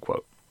 15th,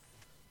 unquote.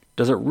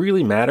 Does it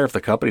really matter if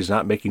the company's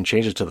not making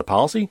changes to the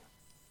policy?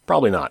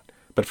 Probably not.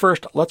 But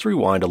first, let's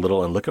rewind a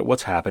little and look at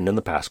what's happened in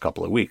the past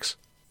couple of weeks.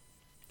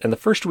 In the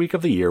first week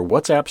of the year,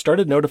 WhatsApp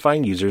started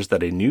notifying users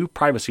that a new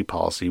privacy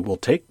policy will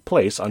take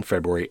place on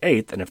February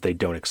 8th, and if they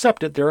don't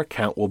accept it, their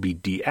account will be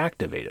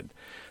deactivated.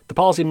 The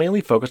policy mainly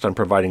focused on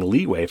providing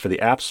leeway for the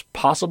app's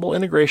possible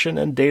integration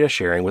and data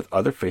sharing with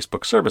other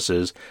Facebook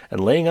services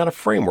and laying out a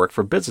framework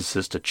for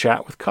businesses to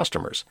chat with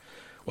customers.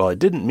 While it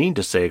didn't mean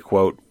to say,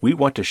 quote, "We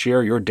want to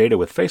share your data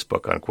with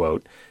Facebook,"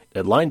 unquote,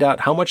 it lined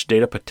out how much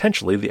data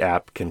potentially the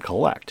app can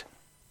collect.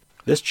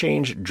 This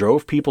change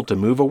drove people to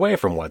move away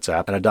from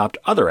WhatsApp and adopt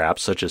other apps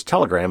such as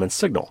Telegram and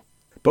Signal.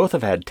 Both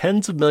have had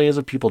tens of millions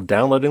of people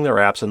downloading their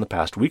apps in the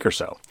past week or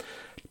so.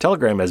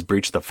 Telegram has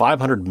breached the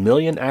 500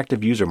 million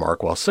active user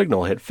mark, while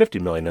Signal hit 50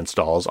 million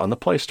installs on the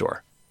Play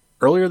Store.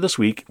 Earlier this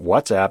week,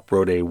 WhatsApp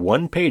wrote a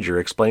one-pager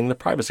explaining the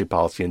privacy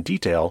policy in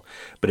detail,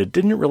 but it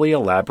didn't really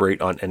elaborate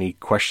on any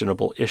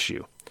questionable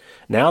issue.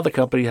 Now the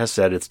company has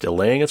said it's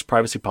delaying its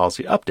privacy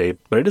policy update,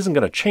 but it isn't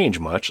going to change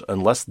much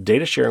unless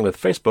data sharing with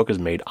Facebook is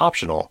made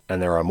optional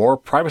and there are more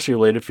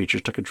privacy-related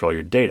features to control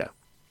your data.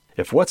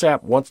 If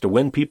WhatsApp wants to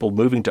win people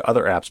moving to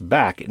other apps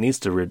back, it needs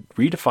to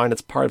redefine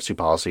its privacy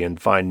policy and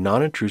find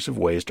non-intrusive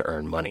ways to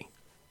earn money.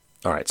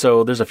 All right,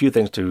 so there's a few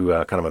things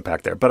to kind of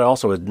unpack there, but I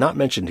also had not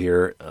mentioned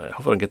here, hopefully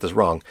I don't get this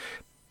wrong,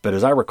 but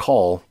as I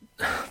recall,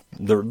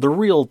 the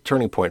real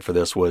turning point for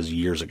this was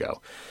years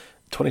ago,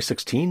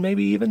 2016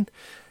 maybe even,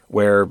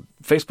 where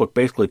Facebook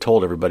basically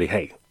told everybody,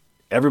 hey,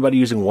 everybody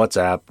using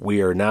WhatsApp,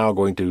 we are now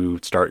going to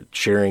start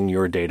sharing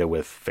your data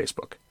with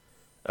Facebook.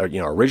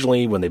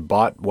 Originally when they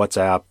bought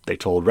WhatsApp, they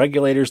told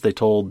regulators, they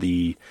told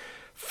the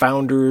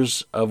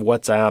founders of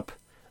WhatsApp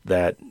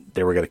that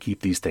they were going to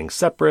keep these things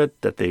separate,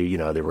 that they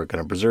were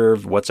going to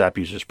preserve WhatsApp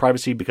users'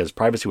 privacy because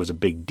privacy was a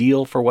big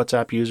deal for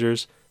WhatsApp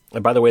users.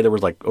 And by the way, there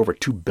was like over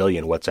 2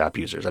 billion WhatsApp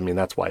users. I mean,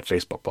 that's why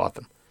Facebook bought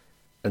them.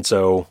 And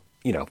so,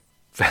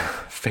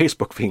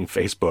 Facebook being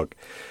Facebook,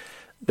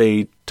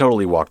 they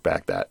totally walked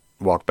back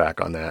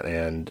on that.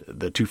 And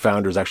the two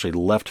founders actually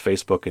left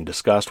Facebook in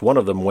disgust. One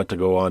of them went to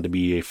go on to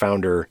be a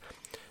funder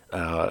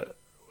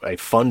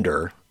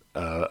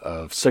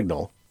of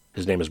Signal.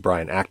 His name is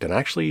Brian Acton. I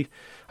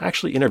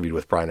actually interviewed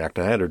with Brian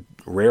Acton. I had a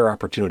rare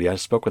opportunity. I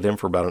spoke with him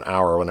for about an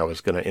hour when I was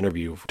going to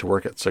interview to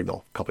work at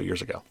Signal a couple of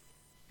years ago.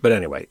 But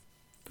anyway,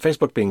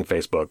 Facebook being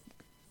Facebook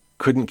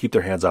couldn't keep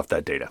their hands off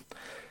that data.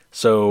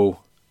 So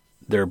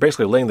they're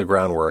basically laying the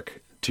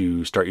groundwork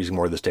to start using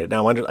more of this data.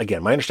 Now,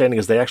 again, my understanding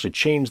is they actually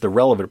changed the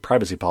relevant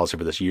privacy policy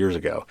for this years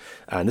ago.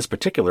 And this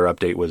particular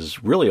update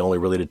was really only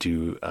related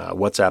to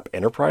WhatsApp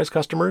enterprise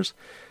customers.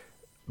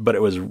 But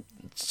it was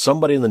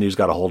somebody in the news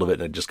got a hold of it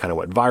and it just kind of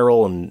went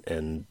viral.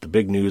 And the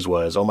big news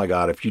was, oh my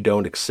God, if you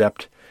don't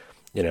accept,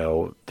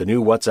 the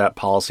new WhatsApp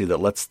policy that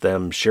lets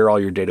them share all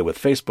your data with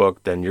Facebook,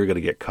 then you're going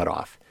to get cut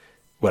off.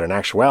 But in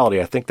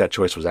actuality, I think that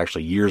choice was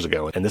actually years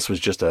ago. And this was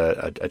just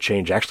a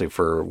change actually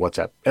for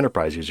WhatsApp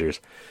enterprise users.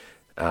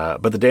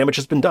 But the damage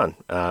has been done,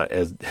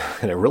 and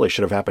it really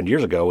should have happened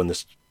years ago when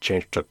this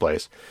change took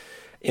place.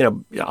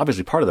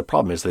 Obviously part of the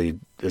problem is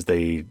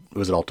it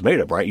was an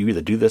ultimatum, right? You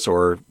either do this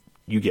or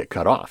you get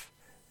cut off.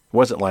 It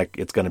wasn't like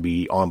it's going to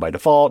be on by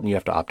default and you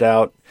have to opt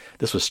out.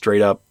 This was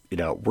straight up,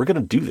 we're going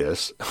to do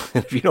this.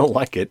 And if you don't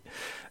like it,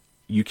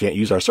 you can't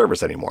use our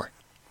service anymore.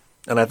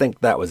 And I think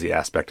that was the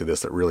aspect of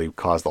this that really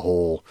caused the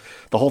whole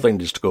thing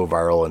just to go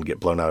viral and get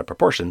blown out of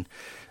proportion.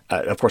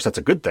 Of course, that's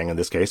a good thing in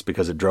this case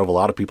because it drove a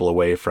lot of people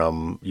away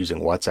from using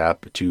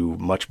WhatsApp to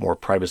much more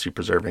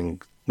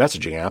privacy-preserving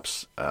messaging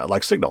apps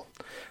like Signal.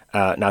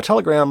 Now,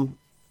 Telegram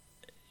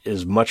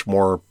is much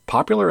more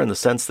popular in the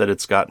sense that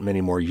it's got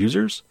many more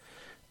users,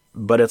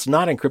 but it's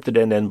not encrypted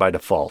end-to-end by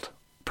default.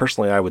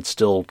 Personally, I would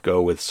still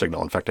go with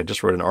Signal. In fact, I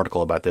just wrote an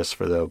article about this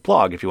for the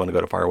blog if you want to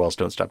go to Firewalls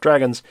Don't Stop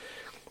Dragons,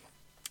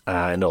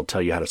 and it'll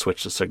tell you how to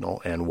switch to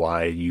Signal and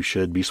why you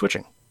should be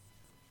switching.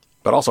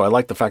 But also, I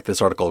like the fact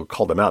this article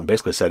called them out and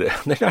basically said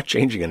they're not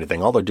changing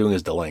anything. All they're doing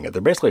is delaying it.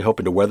 They're basically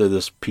hoping to weather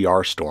this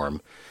PR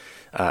storm,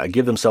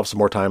 give themselves some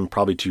more time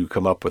probably to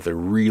come up with a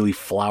really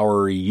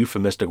flowery,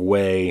 euphemistic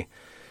way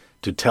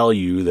to tell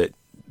you that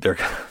they're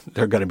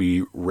going to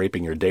be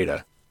raping your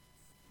data.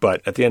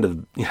 But at the end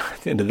of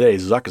the day,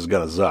 Zuck is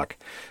going to Zuck,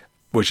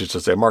 which is to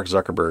say Mark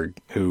Zuckerberg,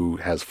 who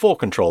has full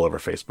control over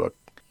Facebook,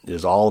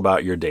 is all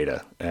about your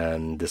data.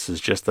 And this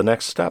is just the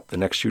next step, the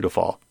next shoe to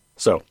fall.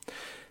 So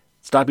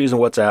stop using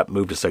WhatsApp,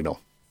 move to Signal.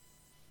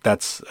 I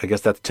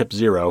guess that's tip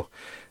 0.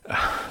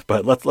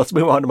 But let's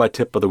move on to my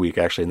tip of the week,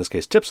 actually, in this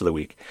case, tips of the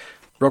week.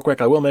 Real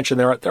quick, I will mention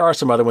there are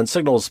some other ones.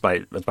 Signal is my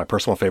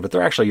personal favorite.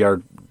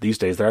 These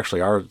days, there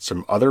actually are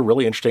some other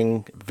really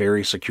interesting,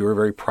 very secure,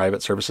 very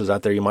private services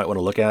out there you might want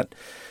to look at.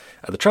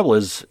 The trouble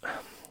is,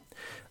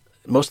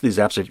 most of these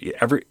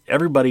apps,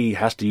 everybody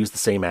has to use the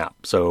same app.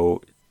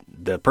 So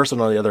the person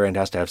on the other end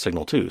has to have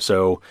Signal too.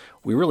 So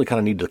we really kind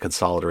of need to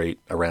consolidate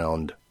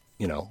around,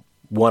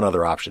 one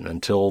other option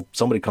until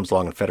somebody comes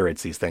along and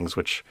federates these things,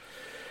 which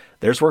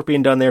there's work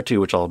being done there too,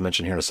 which I'll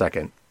mention here in a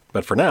second.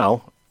 But for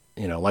now,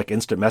 like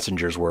instant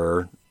messengers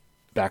were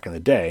back in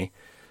the day,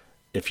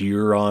 if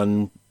you're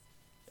on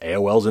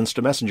AOL's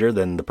instant messenger,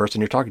 then the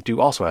person you're talking to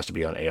also has to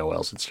be on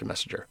AOL's instant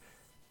messenger.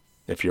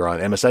 If you're on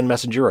MSN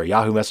Messenger or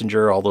Yahoo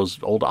Messenger, all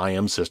those old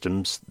IM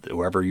systems,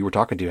 whoever you were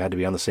talking to had to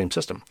be on the same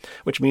system,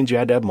 which means you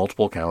had to have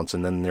multiple accounts.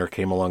 And then there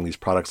came along these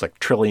products like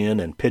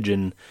Trillian and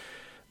Pigeon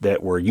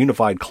that were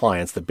unified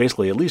clients that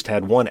basically at least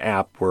had one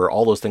app where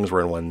all those things were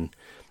in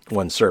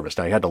one service.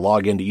 Now you had to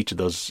log into each of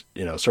those,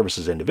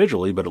 services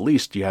individually, but at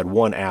least you had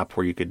one app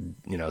where you could,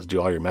 do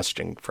all your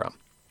messaging from.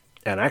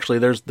 And actually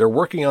they're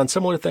working on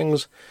similar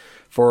things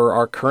for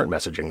our current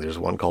messaging. There's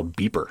one called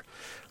Beeper.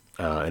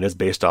 And it's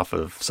based off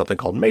of something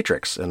called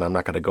Matrix. And I'm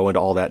not going to go into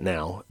all that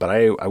now, but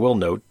I will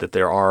note that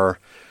there are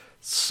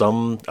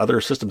some other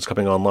systems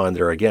coming online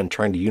that are, again,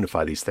 trying to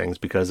unify these things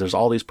because there's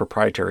all these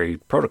proprietary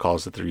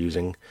protocols that they're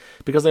using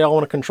because they all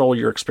want to control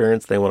your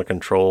experience. They want to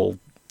control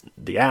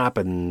the app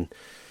and,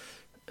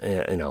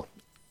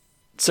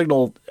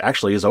 Signal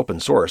actually is open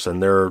source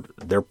and their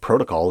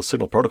protocol, the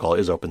Signal protocol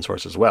is open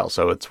source as well.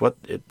 So it's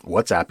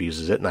WhatsApp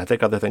uses it. And I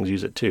think other things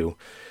use it too.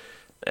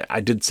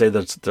 I did say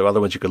that the other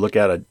ones you could look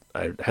at.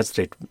 I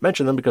hesitate to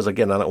mention them because,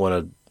 again, I don't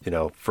want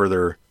to,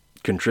 further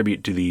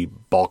contribute to the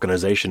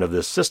balkanization of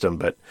this system.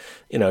 But,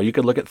 you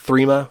could look at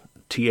Threema,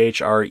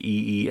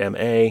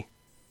 Threema.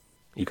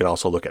 You could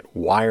also look at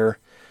Wire.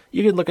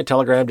 You can look at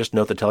Telegram. Just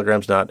note that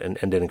Telegram's not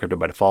end-to-end encrypted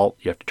by default.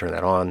 You have to turn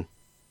that on.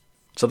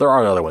 So there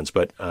are other ones.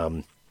 But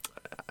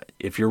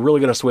if you're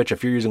really going to switch,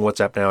 if you're using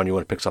WhatsApp now and you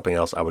want to pick something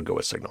else, I would go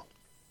with Signal.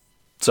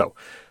 So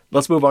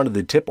let's move on to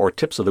the tip or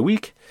tips of the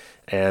week.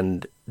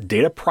 And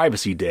Data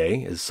Privacy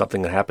Day is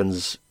something that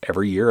happens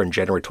every year on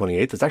January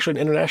 28th. It's actually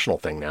an international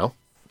thing now.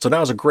 So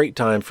now is a great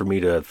time for me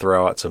to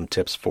throw out some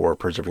tips for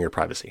preserving your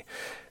privacy.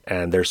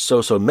 And there's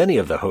so many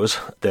of those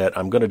that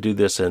I'm going to do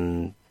this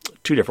in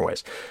 2 different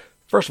ways.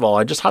 First of all,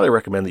 I just highly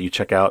recommend that you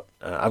check out,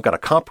 I've got a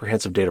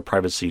comprehensive Data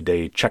Privacy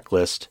Day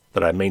checklist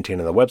that I maintain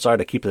on the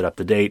website. I keep it up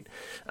to date.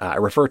 I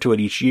refer to it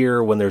each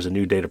year when there's a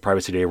new Data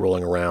Privacy Day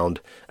rolling around.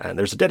 And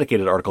there's a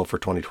dedicated article for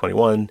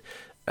 2021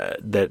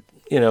 that,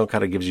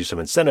 kind of gives you some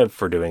incentive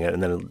for doing it.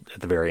 And then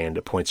at the very end,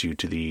 it points you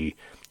to the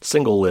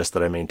single list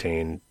that I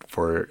maintain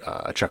for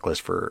a checklist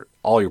for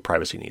all your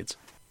privacy needs.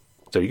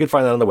 So you can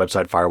find that on the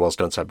website,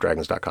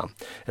 firewallsdon'tstopdragons.com.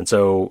 And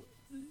so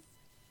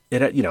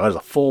it has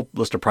a full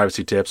list of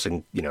privacy tips,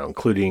 and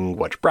including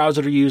which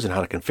browser to use and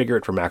how to configure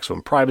it for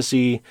maximum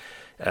privacy,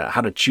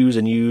 how to choose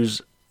and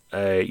use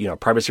a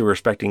privacy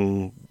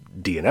respecting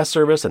DNS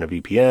service and a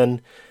VPN,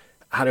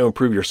 how to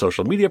improve your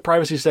social media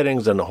privacy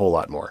settings, and a whole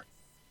lot more.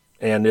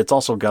 And it's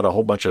also got a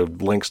whole bunch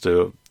of links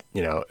to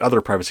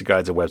other privacy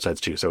guides and websites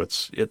too. So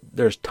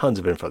there's tons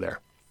of info there.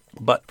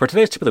 But for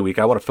today's tip of the week,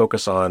 I want to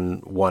focus on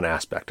one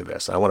aspect of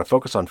this. I want to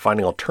focus on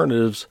finding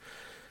alternatives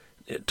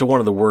to one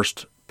of the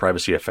worst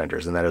privacy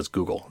offenders, and that is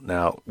Google.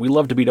 Now, we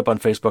love to beat up on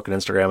Facebook and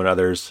Instagram and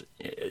others,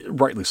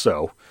 rightly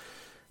so.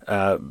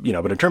 But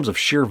in terms of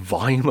sheer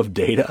volume of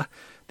data,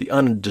 the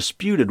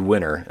undisputed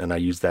winner, and I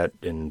use that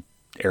in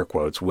air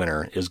quotes,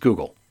 winner, is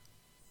Google.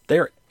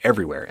 They're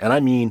everywhere, and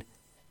I mean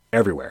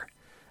everywhere.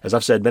 As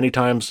I've said many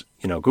times,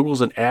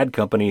 Google's an ad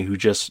company who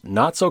just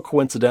not so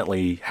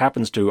coincidentally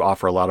happens to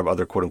offer a lot of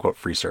other quote-unquote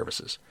free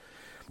services.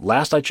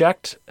 Last I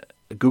checked,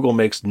 Google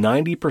makes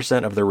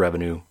 90% of their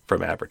revenue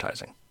from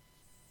advertising.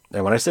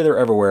 And when I say they're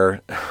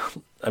everywhere,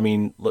 I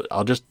mean,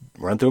 I'll just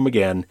run through them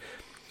again.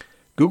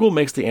 Google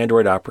makes the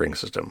Android operating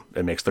system.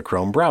 It makes the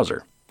Chrome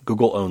browser.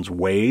 Google owns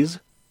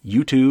Waze,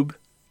 YouTube,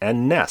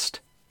 and Nest.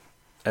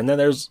 And then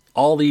there's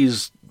all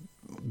these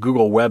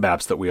Google web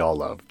apps that we all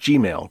love.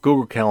 Gmail,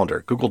 Google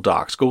Calendar, Google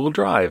Docs, Google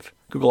Drive,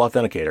 Google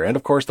Authenticator, and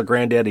of course the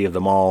granddaddy of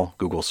them all,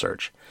 Google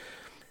Search.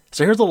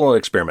 So here's a little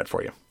experiment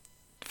for you.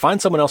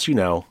 Find someone else you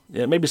know,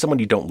 maybe someone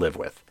you don't live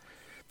with,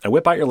 and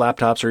whip out your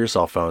laptops or your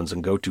cell phones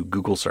and go to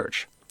Google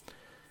Search.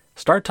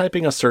 Start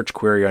typing a search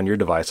query on your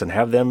device and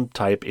have them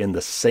type in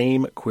the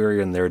same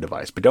query on their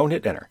device, but don't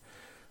hit enter.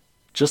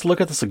 Just look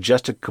at the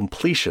suggested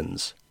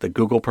completions that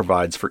Google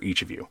provides for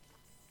each of you.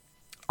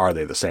 Are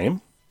they the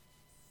same?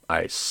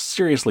 I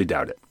seriously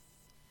doubt it.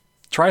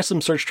 Try some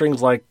search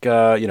strings like,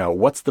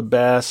 what's the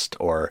best,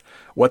 or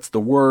what's the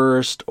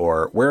worst,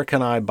 or where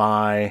can I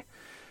buy?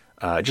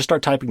 Just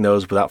start typing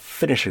those without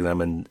finishing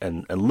them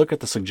and look at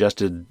the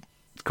suggested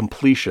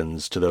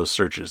completions to those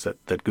searches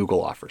that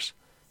Google offers.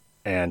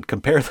 And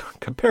compare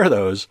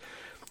those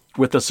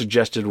with the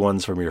suggested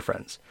ones from your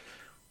friends.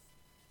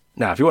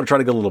 Now, if you want to try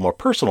to get a little more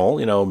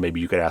personal, maybe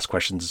you could ask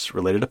questions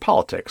related to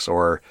politics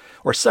or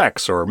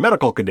sex or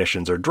medical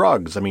conditions or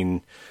drugs. I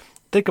mean,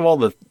 think of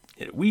all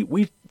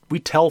we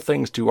tell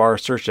things to our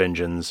search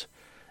engines,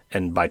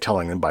 and by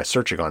telling them, by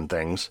searching on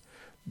things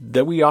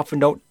that we often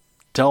don't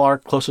tell our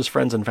closest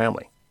friends and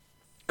family.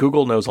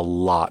 Google knows a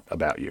lot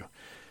about you,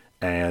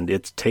 and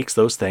it takes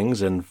those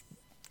things and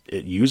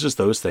it uses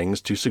those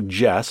things to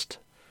suggest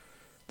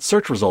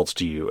search results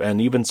to you and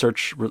even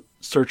search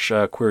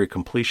query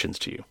completions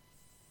to you.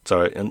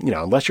 So,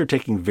 unless you're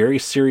taking very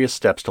serious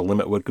steps to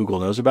limit what Google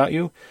knows about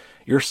you,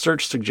 your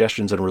search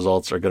suggestions and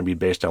results are going to be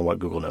based on what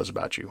Google knows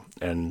about you.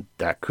 And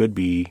that could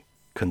be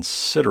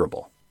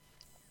considerable.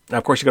 Now,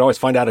 of course, you can always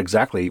find out not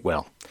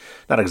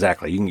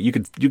exactly. You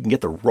can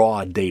get the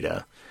raw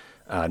data,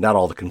 not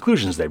all the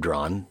conclusions they've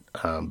drawn,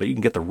 but you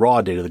can get the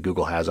raw data that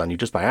Google has on you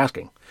just by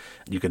asking.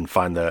 You can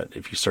find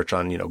if you search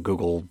on,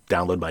 Google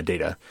download my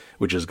data,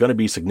 which is going to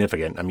be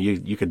significant. I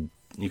mean, you could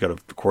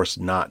of course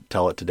not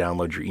tell it to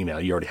download your email.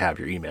 You already have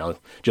your email,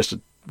 just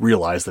to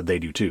realize that they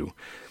do too.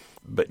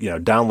 But,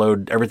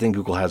 download everything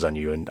Google has on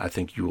you, and I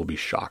think you will be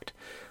shocked.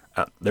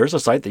 There's a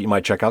site that you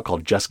might check out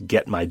called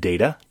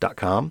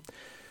justgetmydata.com,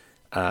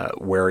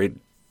 where it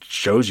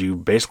shows you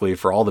basically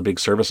for all the big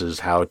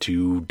services how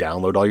to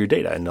download all your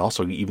data, and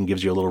also even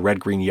gives you a little red,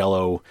 green,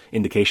 yellow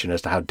indication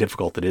as to how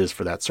difficult it is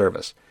for that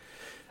service.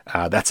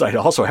 That site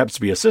also happens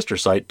to be a sister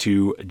site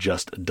to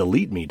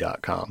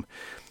justdeleteme.com,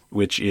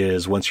 which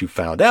is once you've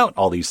found out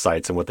all these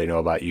sites and what they know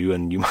about you,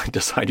 and you might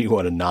decide you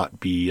want to not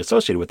be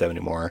associated with them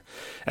anymore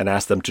and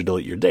ask them to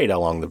delete your data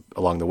along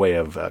the way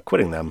of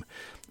quitting them,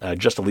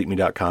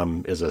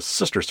 justdeleteme.com is a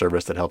sister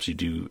service that helps you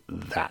do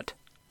that.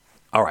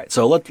 All right,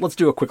 so let's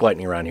do a quick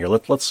lightning round here.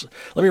 Let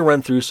me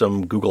run through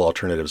some Google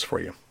alternatives for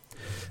you.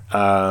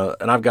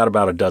 And I've got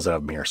about a dozen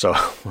of them here. So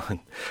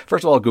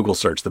first of all, Google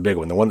Search, the big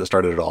one, the one that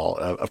started it all.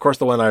 Of course,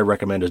 the one I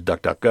recommend is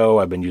DuckDuckGo.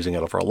 I've been using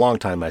it for a long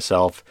time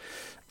myself.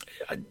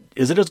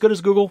 Is it as good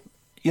as Google?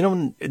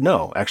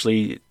 No.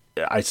 Actually,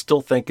 I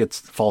still think it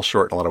falls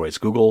short in a lot of ways.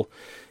 Google,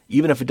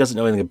 even if it doesn't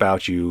know anything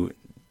about you,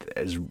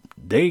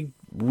 they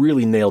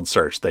really nailed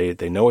search.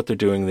 They know what they're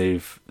doing.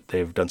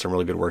 They've done some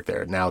really good work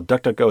there. Now,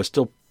 DuckDuckGo is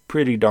still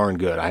pretty darn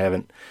good. I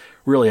haven't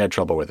really had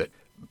trouble with it,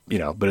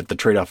 but the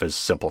trade-off is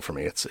simple for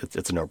me. It's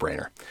a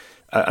no-brainer.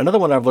 Another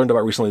one I've learned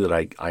about recently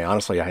that I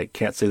honestly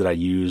can't say that I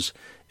use.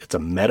 It's a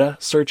meta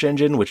search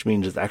engine, which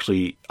means it's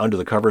actually under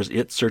the covers.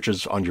 It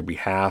searches on your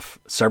behalf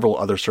several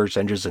other search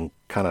engines and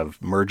kind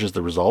of merges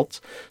the results.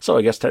 So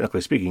I guess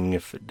technically speaking,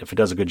 if it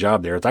does a good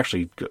job there, it's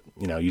actually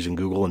using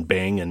Google and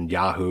Bing and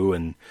Yahoo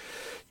and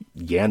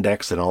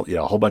Yandex and all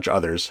a whole bunch of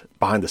others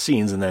behind the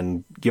scenes, and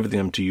then giving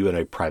them to you in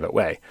a private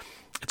way.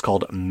 It's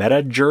called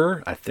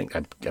Metager. I think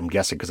I'm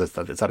guessing because it's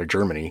out of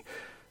Germany.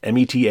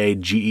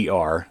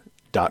 metager.org.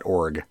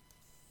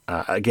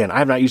 Again, I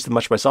have not used it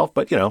much myself,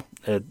 but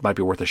it might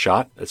be worth a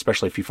shot,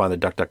 especially if you find that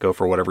DuckDuckGo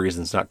for whatever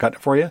reason is not cutting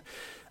it for you.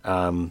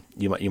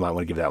 You might want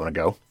to give that one a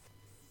go.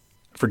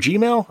 For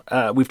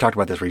Gmail, we've talked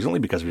about this recently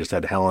because we just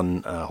had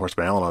Helen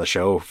Horstman-Allen on the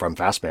show from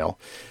Fastmail.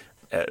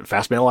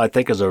 Fastmail, I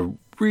think, is a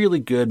really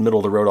good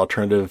middle-of-the-road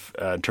alternative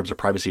in terms of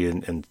privacy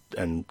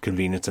and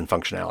convenience and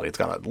functionality. It's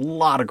got a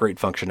lot of great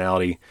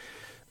functionality.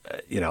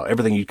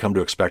 Everything you'd come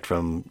to expect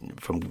from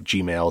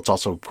Gmail. It's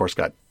also, of course,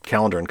 got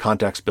calendar and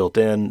contacts built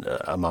in,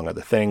 among other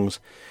things.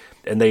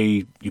 And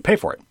you pay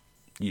for it.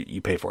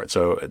 You pay for it.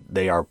 So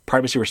they are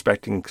privacy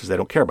respecting because they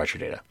don't care about your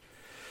data.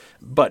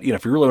 But,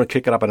 if you really want to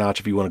kick it up a notch,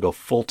 if you want to go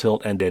full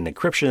tilt end-to-end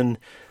encryption,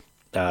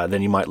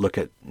 then you might look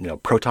at,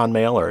 Proton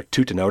Mail or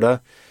Tutanota,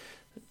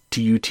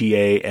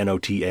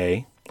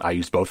 Tutanota. I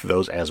use both of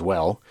those as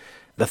well.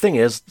 The thing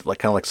is, like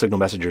kind of like Signal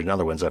Messenger and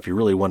other ones, if you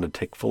really want to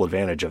take full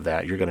advantage of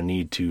that, you're going to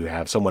need to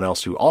have someone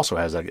else who also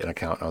has an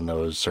account on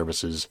those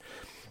services.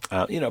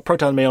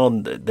 Proton Mail,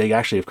 they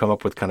actually have come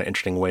up with kind of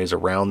interesting ways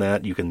around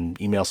that. You can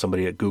email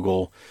somebody at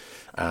Google,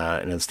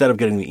 and instead of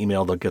getting the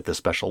email, they'll get this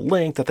special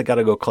link that they got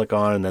to go click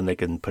on, and then they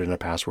can put in a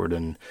password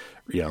and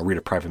read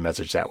a private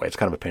message that way. It's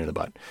kind of a pain in the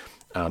butt.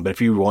 But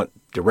if you want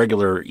the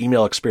regular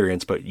email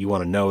experience, but you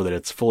want to know that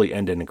it's fully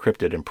end-to-end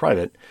encrypted and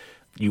private,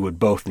 you would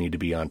both need to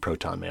be on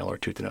Proton Mail or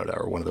Tutanota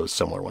or one of those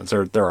similar ones.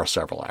 There are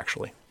several,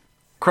 actually.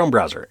 Chrome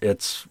browser.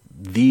 It's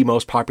the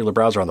most popular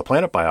browser on the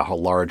planet by a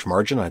large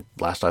margin.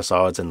 Last I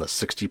saw, it's in the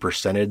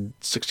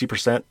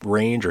 60%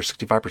 range, or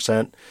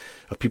 65%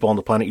 of people on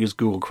the planet use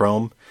Google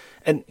Chrome.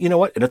 And you know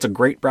what? And it's a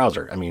great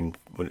browser. I mean,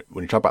 when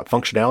you talk about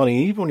functionality,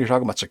 even when you're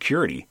talking about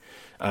security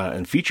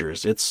and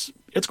features, it's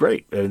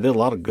great. There's a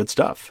lot of good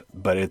stuff,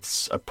 but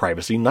it's a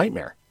privacy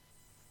nightmare.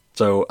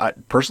 So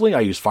personally,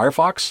 I use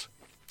Firefox.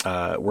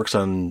 Works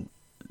on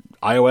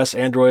iOS,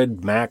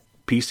 Android, Mac,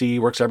 PC,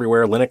 works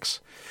everywhere, Linux.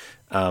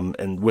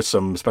 And with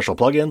some special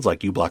plugins like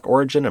uBlock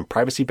Origin and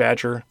Privacy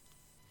Badger.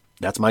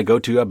 That's my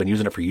go-to. I've been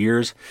using it for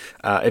years.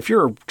 If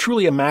you're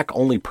truly a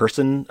Mac-only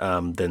person,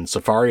 then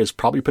Safari is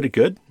probably pretty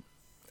good.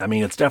 I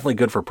mean, it's definitely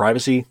good for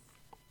privacy.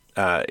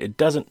 It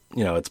doesn't,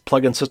 its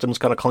plugin system's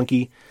kind of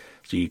clunky,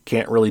 so you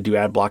can't really do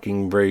ad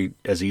blocking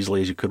as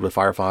easily as you could with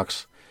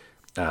Firefox.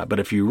 But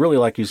if you really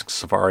like using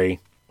Safari,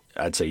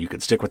 I'd say you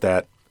could stick with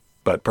that.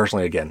 But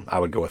personally, again, I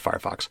would go with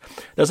Firefox.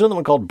 There's another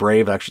one called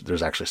Brave. Actually,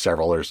 there's actually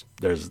several.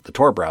 There's the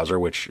Tor browser,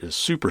 which is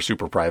super,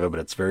 super private, but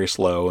it's very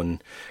slow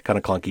and kind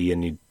of clunky,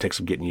 and you take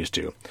some getting used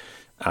to.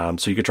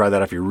 So you could try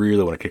that if you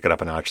really want to kick it up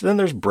a notch. Then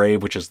there's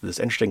Brave, which is this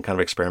interesting kind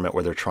of experiment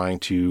where they're trying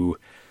to,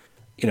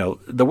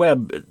 the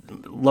web,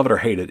 love it or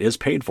hate it, is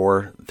paid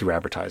for through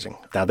advertising.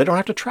 Now, they don't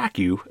have to track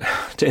you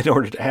in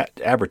order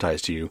to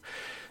advertise to you.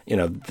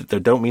 They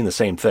don't mean the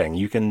same thing.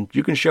 You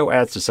can show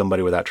ads to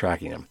somebody without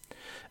tracking them.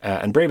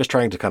 And Brave is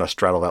trying to kind of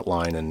straddle that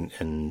line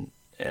and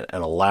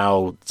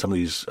allow some of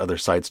these other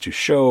sites to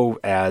show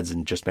ads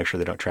and just make sure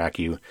they don't track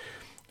you.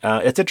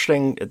 It's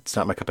interesting. It's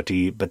not my cup of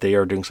tea, but they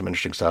are doing some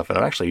interesting stuff. And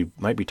I actually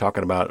might be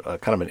talking about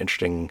kind of an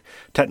interesting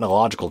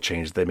technological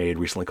change they made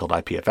recently called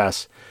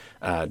IPFS.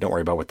 Don't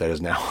worry about what that is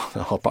now.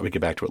 I'll probably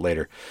get back to it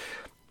later.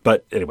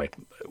 But anyway,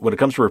 when it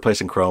comes to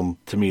replacing Chrome,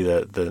 to me,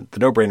 the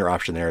no-brainer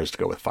option there is to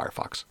go with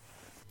Firefox.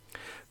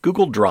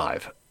 Google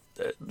Drive.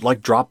 Like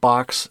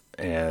Dropbox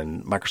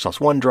and Microsoft's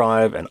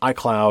OneDrive and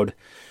iCloud,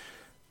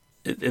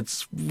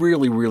 it's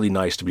really, really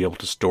nice to be able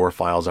to store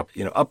files up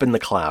in the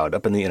cloud,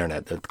 up in the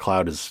internet. The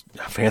cloud is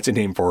a fancy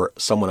name for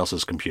someone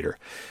else's computer.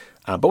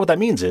 But what that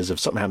means is if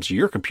something happens to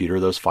your computer,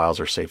 those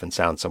files are safe and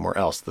sound somewhere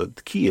else. The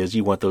key is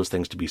you want those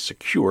things to be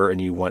secure, and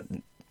you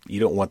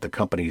don't want the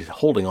company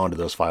holding on to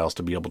those files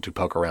to be able to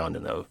poke around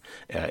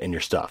in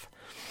your stuff.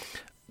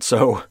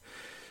 So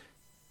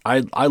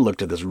I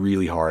looked at this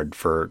really hard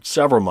for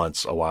several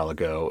months a while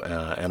ago,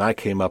 and I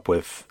came up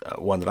with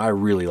one that I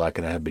really like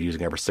and I have been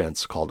using ever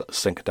since, called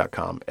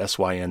sync.com,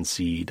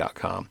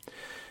 sync.com.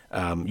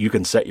 You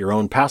can set your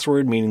own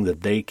password, meaning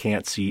that they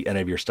can't see any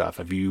of your stuff.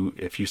 If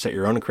you set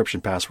your own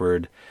encryption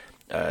password,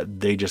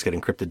 they just get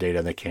encrypted data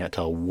and they can't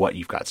tell what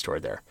you've got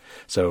stored there.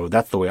 So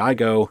that's the way I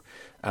go.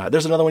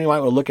 There's another one you might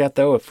want to look at,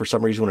 though, if for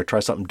some reason you want to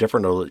try something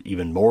different or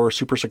even more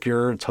super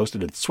secure. It's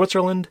hosted in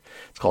Switzerland.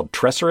 It's called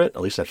Tresorit.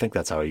 At least I think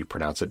that's how you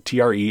pronounce it.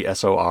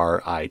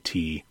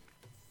 Tresorit.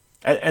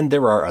 And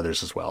there are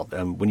others as well.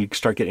 When you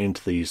start getting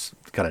into these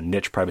kind of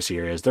niche privacy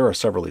areas, there are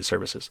several of these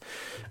services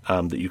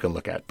that you can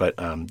look at. But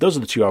those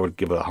are the two I would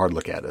give a hard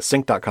look at.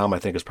 Sync.com, I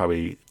think, is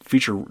probably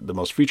the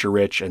most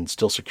feature-rich and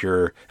still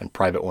secure and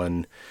private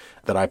one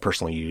that I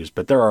personally use.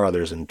 But there are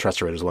others, and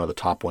Tresorit is one of the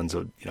top ones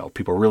that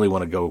people really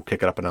want to go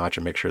kick it up a notch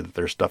and make sure that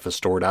their stuff is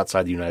stored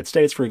outside the United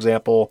States, for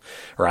example,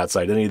 or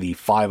outside any of the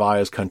Five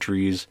Eyes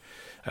countries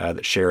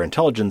that share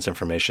intelligence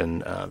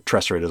information.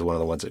 Tresorit is one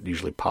of the ones that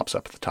usually pops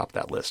up at the top of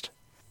that list.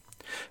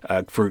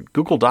 For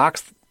Google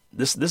Docs,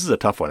 this is a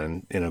tough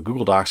one. And,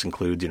 Google Docs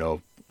includes,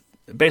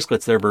 basically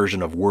it's their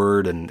version of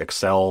Word and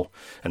Excel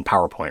and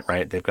PowerPoint,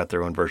 right? They've got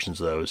their own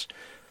versions of those.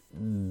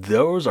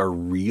 Those are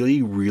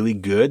really, really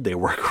good. They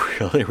work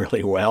really,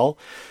 really well.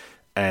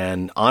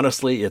 And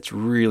honestly, it's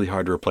really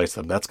hard to replace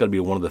them. That's going to be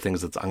one of the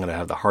things that I'm going to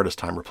have the hardest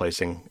time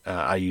replacing.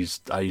 I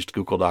used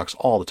Google Docs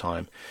all the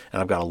time, and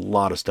I've got a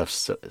lot of stuff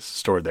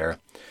stored there.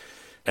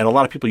 And a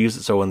lot of people use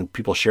it so when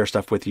people share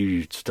stuff with you,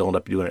 you still end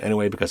up doing it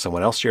anyway because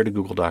someone else shared a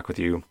Google Doc with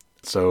you.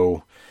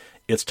 So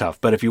it's tough.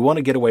 But if you want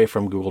to get away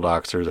from Google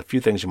Docs, there's a few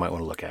things you might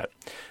want to look at.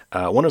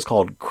 One is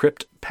called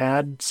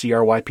CryptPad,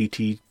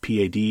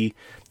 CryptPad.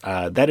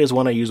 That is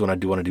one I use when I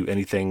do want to do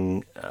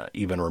anything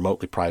even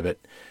remotely private.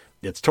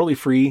 It's totally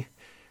free.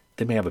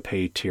 They may have a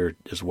pay tier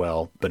as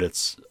well, but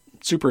it's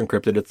super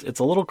encrypted. It's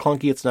a little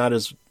clunky. It's not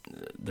as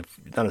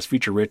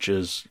feature rich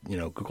as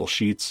Google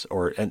Sheets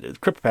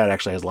and CryptPad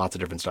actually has lots of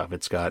different stuff.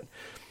 It's got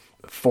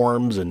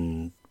forms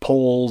and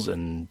polls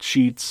and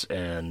sheets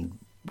and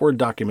Word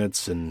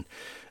documents and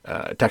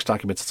text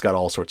documents. It's got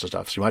all sorts of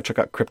stuff. So you might check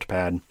out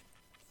CryptPad.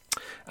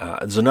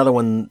 There's another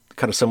one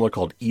kind of similar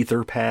called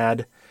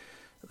Etherpad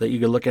that you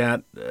could look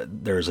at.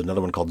 There's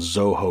another one called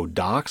Zoho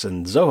Docs,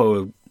 and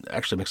Zoho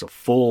actually makes a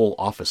full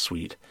Office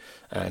suite,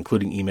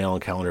 including email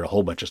and calendar, and a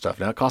whole bunch of stuff.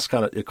 Now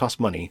it costs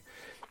money,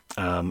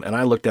 and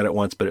I looked at it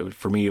once, but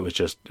for me it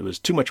was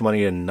too much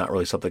money and not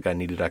really something I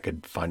needed. I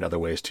could find other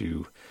ways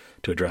to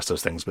address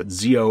those things. But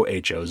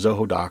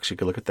Zoho Docs, you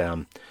could look at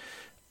them,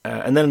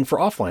 and then for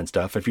offline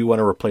stuff, if you want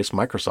to replace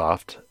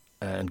Microsoft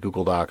and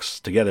Google Docs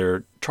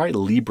together, try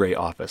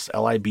LibreOffice,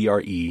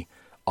 Libre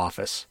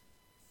Office.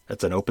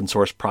 It's an open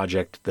source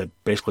project that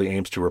basically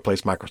aims to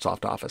replace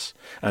Microsoft Office.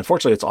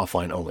 Unfortunately, it's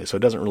offline only, so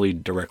it doesn't really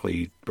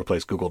directly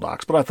replace Google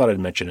Docs, but I thought I'd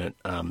mention it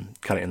kind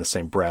of in the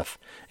same breath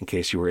in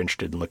case you were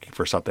interested in looking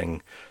for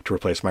something to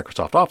replace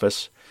Microsoft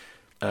Office,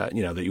 that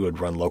you would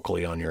run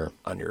locally on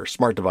your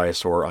smart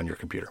device or on your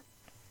computer.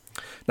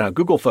 Now,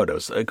 Google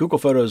Photos. Google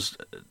Photos,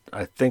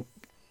 I think,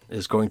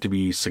 is going to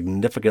be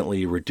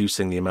significantly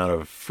reducing the amount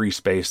of free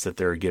space that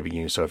they're giving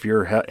you. So if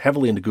you're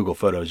heavily into Google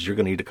Photos, you're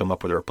going to need to come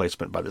up with a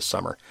replacement by this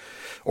summer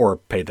or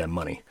pay them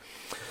money.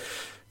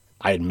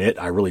 I admit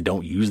I really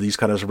don't use these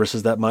kind of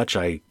services that much.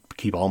 I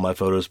keep all my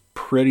photos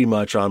pretty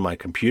much on my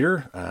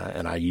computer,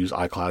 and I use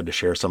iCloud to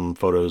share some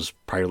photos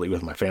privately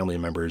with my family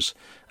members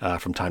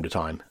from time to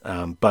time.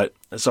 But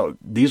so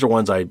these are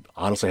ones I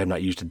honestly have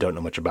not used and don't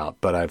know much about,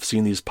 but I've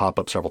seen these pop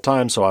up several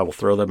times, so I will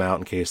throw them out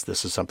in case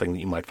this is something that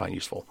you might find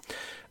useful.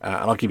 And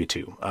I'll give you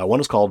two. One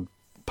is called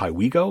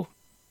Piwigo,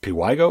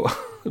 Piwigo,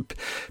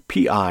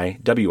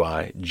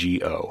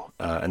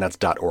 and that's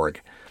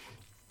 .org.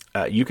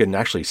 You can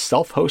actually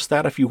self-host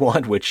that if you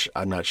want, which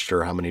I'm not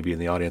sure how many of you in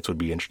the audience would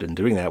be interested in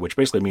doing that, which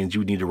basically means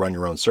you would need to run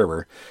your own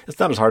server. It's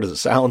not as hard as it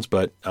sounds,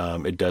 but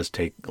it does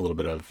take a little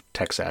bit of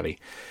tech savvy.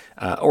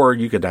 Or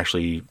you could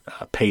actually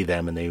pay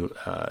them, and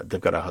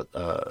they've got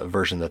a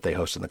version that they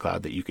host in the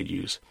cloud that you could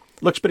use.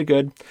 Looks pretty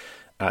good.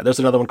 There's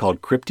another one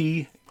called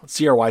Crypty,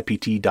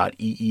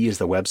 CRYPT.ee is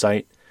the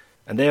website.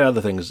 And they have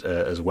other things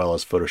as well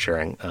as photo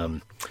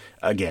sharing.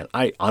 Again,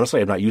 I honestly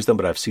have not used them,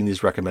 but I've seen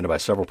these recommended by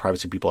several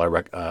privacy people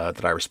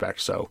that I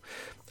respect. So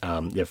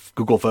if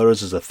Google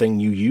Photos is a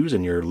thing you use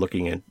and you're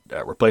looking at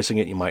replacing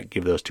it, you might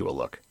give those two a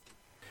look.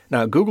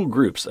 Now, Google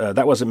Groups,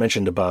 that wasn't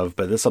mentioned above,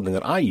 but it's something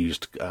that I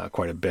used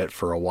quite a bit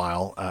for a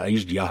while. I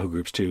used Yahoo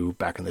Groups too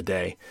back in the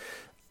day.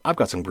 I've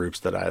got some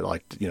groups that I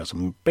like,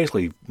 some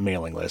basically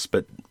mailing lists,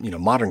 but,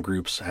 modern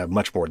groups have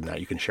much more than that.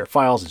 You can share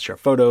files and share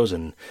photos,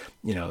 and,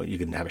 you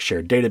can have a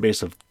shared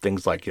database of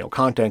things like,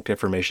 contact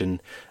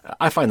information.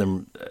 I find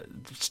them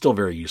still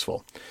very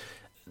useful.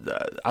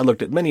 I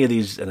looked at many of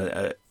these,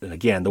 and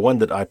again, the one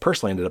that I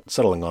personally ended up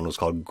settling on was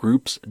called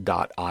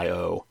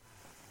groups.io.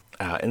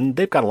 And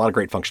they've got a lot of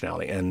great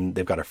functionality, and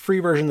they've got a free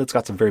version that's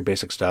got some very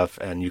basic stuff,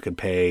 and you can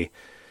pay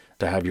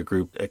to have your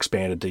group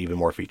expanded to even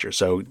more features.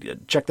 So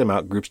check them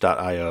out,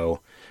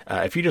 groups.io.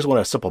 If you just want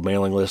a simple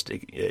mailing list,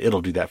 it'll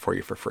do that for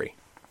you for free.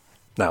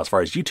 Now, as far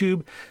as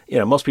YouTube,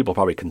 most people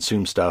probably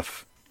consume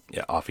stuff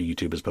off of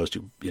YouTube as opposed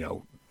to,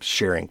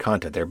 sharing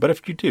content there. But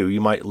if you do,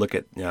 you might look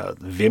at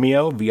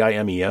Vimeo,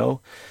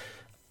 Vimeo.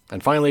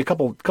 And finally, a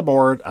couple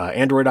more,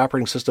 Android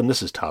operating system.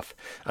 This is tough.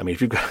 I mean,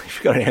 if you've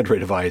got an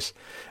Android device,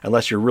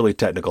 unless you're really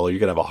technical, you're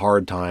going to have a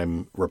hard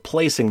time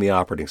replacing the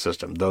operating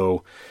system,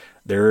 though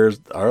there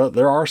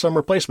are some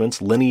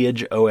replacements.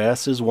 Lineage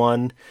OS is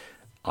one.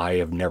 I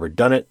have never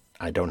done it.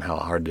 I don't know how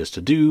hard it is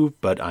to do,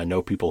 but I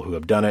know people who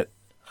have done it.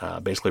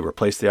 Basically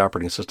replace the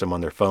operating system on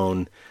their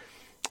phone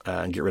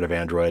and get rid of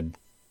Android.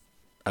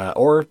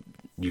 Or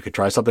you could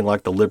try something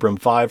like the Librem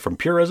 5 from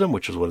Purism,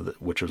 which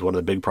was one of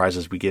the big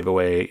prizes we gave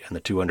away in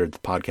the 200th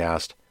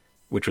podcast,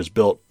 which was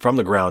built from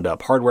the ground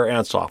up, hardware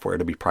and software,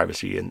 to be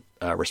privacy and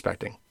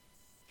respecting.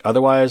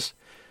 Otherwise,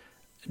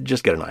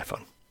 just get an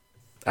iPhone.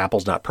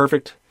 Apple's not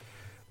perfect,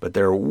 but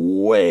they're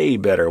way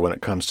better when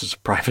it comes to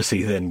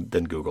privacy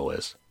than Google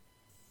is.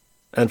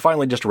 And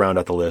finally, just to round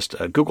out the list,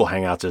 Google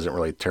Hangouts isn't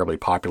really terribly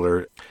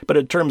popular, but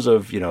in terms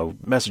of,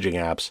 messaging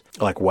apps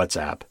like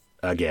WhatsApp,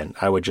 again,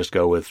 I would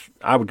go with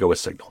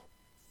Signal.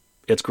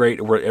 It's great.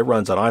 It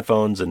runs on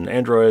iPhones and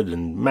Android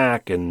and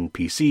Mac and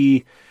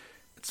PC.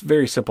 It's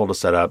very simple to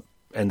set up,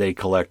 and they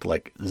collect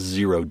like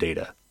zero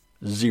data.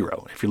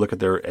 Zero. If you look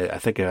at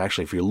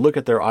if you look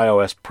at their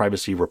iOS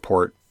privacy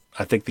report,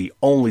 I think the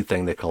only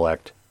thing they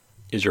collect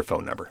is your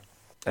phone number.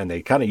 And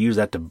they kind of use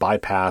that to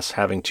bypass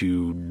having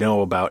to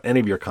know about any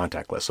of your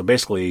contact list. So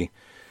basically,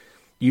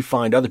 you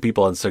find other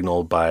people on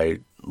Signal by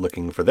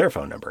looking for their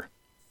phone number.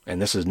 And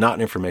this is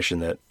not information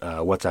that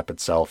WhatsApp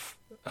itself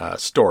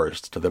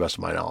stores, to the best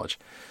of my knowledge.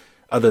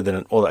 Other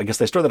than, I guess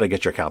they store that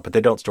against your account, but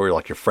they don't store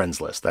like your friends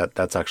list.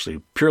 That's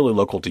actually purely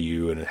local to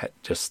you, and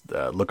just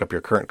look up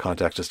your current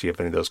contacts to see if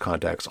any of those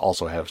contacts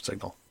also have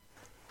Signal.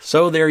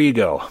 So there you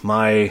go.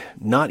 My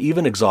not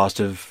even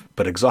exhaustive,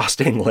 but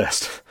exhausting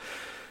list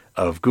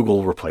of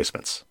Google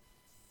replacements.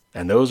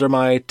 And those are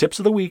my tips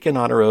of the week in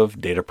honor of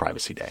Data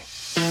Privacy Day.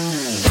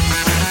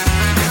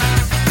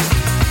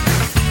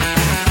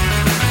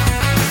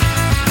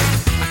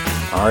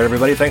 All right,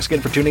 everybody, thanks again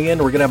for tuning in.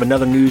 We're going to have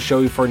another news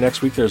show for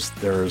next week. There's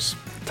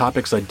a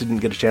topics I didn't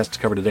get a chance to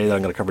cover today that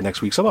I'm going to cover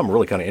next week. Some of them are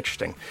really kind of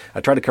interesting. I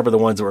tried to cover the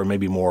ones that were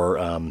maybe more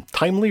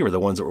timely or the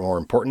ones that were more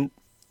important,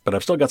 but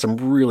I've still got some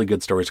really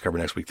good stories to cover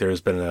next week. There's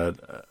been a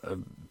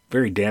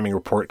very damning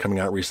report coming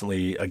out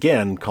recently,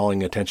 again,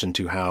 calling attention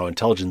to how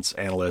intelligence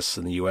analysts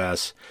in the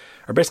U.S.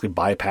 are basically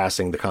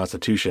bypassing the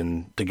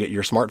Constitution to get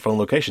your smartphone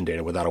location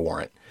data without a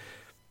warrant.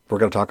 We're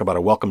going to talk about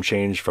a welcome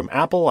change from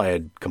Apple. I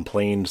had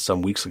complained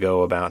some weeks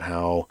ago about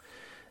how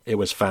it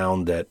was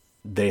found that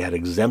they had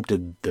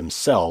exempted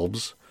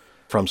themselves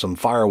from some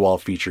firewall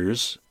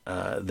features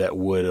that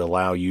would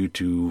allow you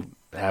to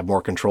have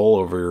more control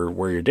over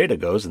where your data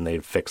goes, and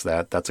they've fixed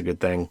that. That's a good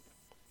thing.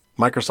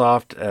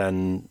 Microsoft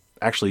and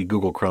actually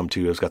Google Chrome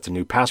too has got some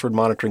new password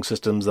monitoring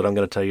systems that I'm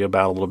going to tell you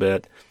about a little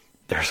bit.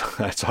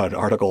 I saw an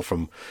article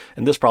from,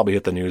 and this probably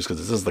hit the news because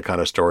this is the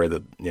kind of story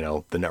that,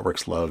 the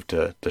networks love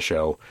to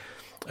show,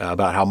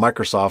 about how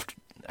Microsoft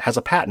has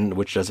a patent,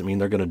 which doesn't mean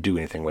they're going to do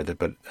anything with it,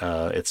 but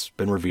it's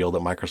been revealed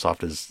that Microsoft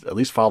has at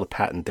least filed a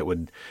patent that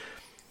would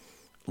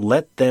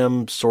let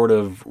them sort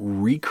of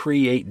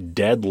recreate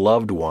dead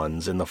loved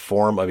ones in the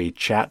form of a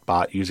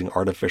chatbot using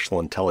artificial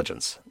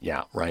intelligence.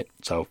 Yeah, right.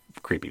 So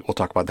creepy. We'll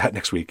talk about that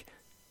next week.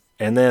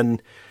 And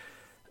then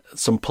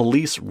some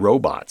police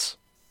robots,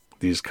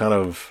 these kind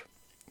of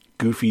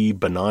goofy,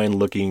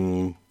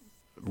 benign-looking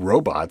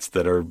robots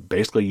that are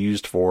basically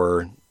used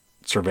for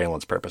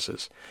surveillance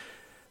purposes.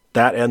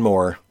 That and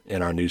more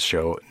in our news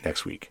show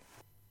next week.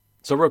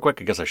 So real quick,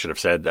 I guess I should have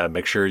said,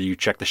 make sure you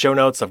check the show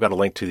notes. I've got a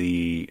link to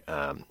the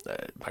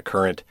my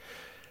current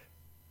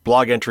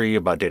blog entry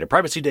about Data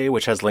Privacy Day,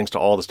 which has links to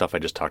all the stuff I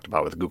just talked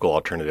about with Google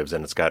alternatives,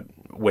 and it's got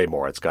way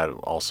more. It's got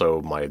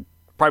also my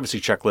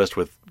privacy checklist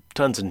with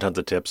tons and tons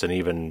of tips and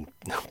even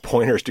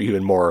pointers to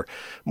even more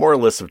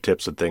lists of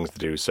tips and things to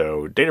do.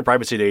 So Data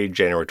Privacy Day,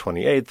 January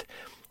 28th.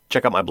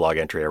 Check out my blog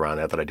entry around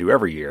that I do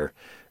every year,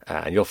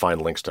 and you'll find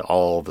links to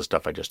all the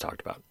stuff I just talked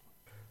about.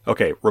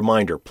 Okay,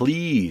 reminder,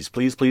 please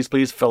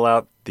fill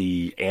out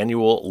the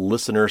annual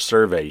listener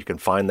survey. You can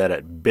find that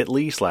at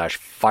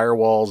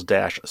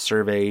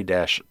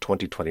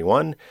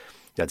bit.ly/firewalls-survey-2021.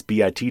 That's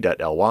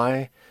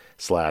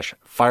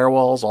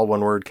bit.ly/firewalls, all one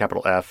word,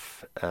 capital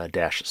F,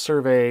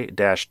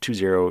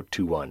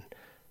 -survey-2021.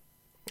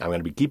 I'm going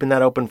to be keeping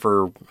that open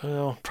for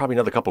probably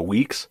another couple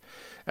weeks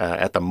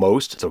at the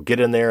most. So get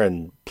in there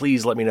and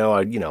please let me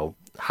know,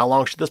 how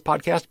long should this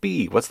podcast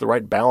be? What's the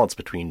right balance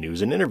between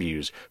news and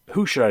interviews?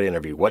 Who should I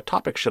interview? What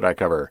topics should I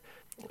cover?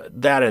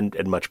 That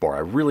and much more. I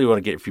really want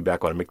to get your feedback.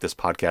 I want to make this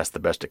podcast the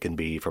best it can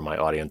be for my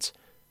audience.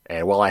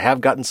 And while I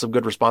have gotten some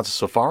good responses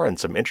so far and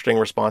some interesting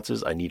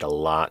responses, I need a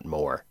lot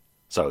more.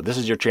 So this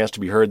is your chance to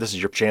be heard. This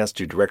is your chance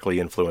to directly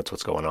influence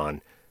what's going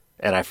on.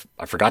 And I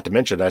forgot to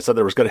mention,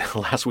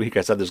 last week,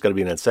 I said there's going to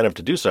be an incentive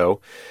to do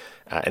so.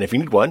 And if you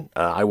need one,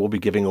 I will be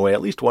giving away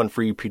at least one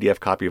free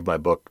PDF copy of my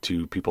book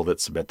to people that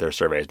submit their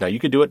surveys. Now, you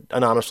can do it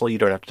anonymously. You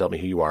don't have to tell me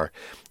who you are.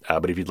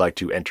 But if you'd like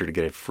to enter to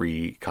get a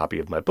free copy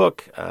of my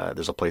book,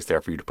 there's a place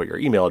there for you to put your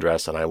email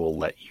address, and I will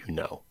let you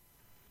know.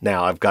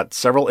 Now, I've got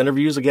several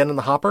interviews again in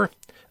the hopper.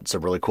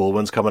 Some really cool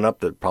ones coming up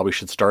that probably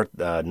should start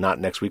not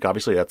next week.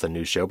 Obviously, that's a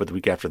news show. But the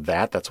week after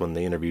that, that's when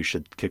the interview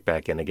should kick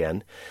back in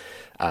again.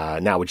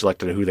 Now, would you like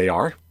to know who they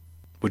are?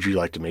 Would you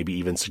like to maybe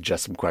even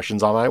suggest some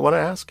questions I might want to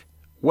ask?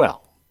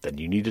 Well, then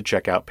you need to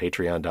check out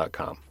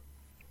patreon.com.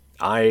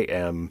 I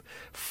am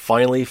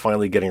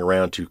finally getting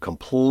around to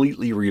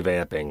completely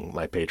revamping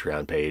my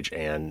Patreon page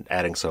and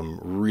adding some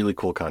really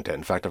cool content.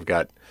 In fact, I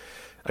got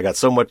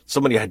so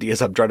many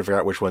ideas. I'm trying to figure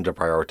out which one to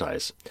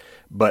prioritize.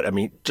 But I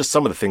mean, just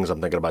some of the things I'm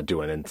thinking about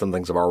doing, and some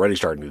things I'm already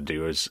starting to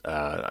do is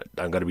I'm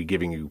going to be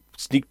giving you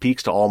sneak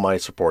peeks to all my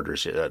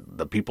supporters.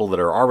 The people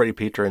that are already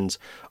patrons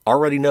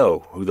already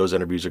know who those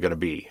interviews are going to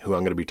be, who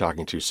I'm going to be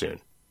talking to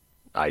soon.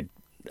 I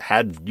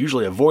had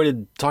usually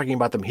avoided talking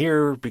about them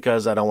here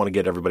because I don't want to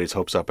get everybody's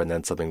hopes up and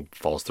then something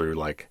falls through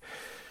like,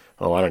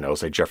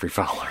 say Jeffrey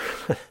Fowler.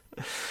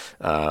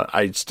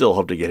 I still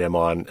hope to get him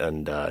on,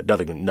 and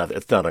nothing.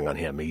 It's nothing on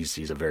him.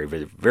 He's a very,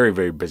 very, very,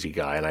 very busy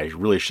guy, and I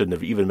really shouldn't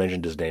have even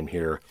mentioned his name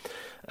here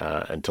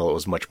until it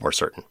was much more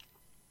certain.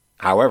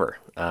 However,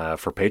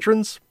 for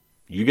patrons,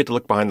 you get to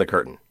look behind the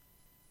curtain.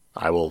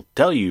 I will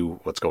tell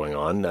you what's going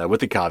on with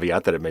the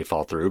caveat that it may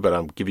fall through, but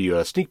I'm giving you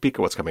a sneak peek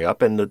of what's coming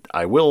up, and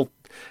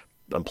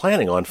I'm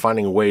planning on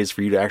finding ways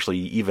for you to actually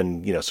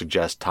even,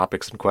 suggest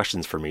topics and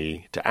questions for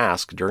me to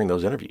ask during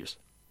those interviews.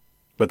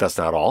 But that's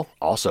not all.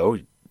 Also,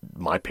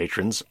 my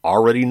patrons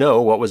already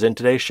know what was in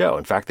today's show.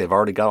 In fact, they've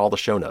already got all the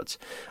show notes.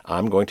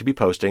 I'm going to be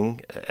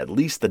posting, at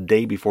least the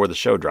day before the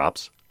show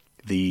drops,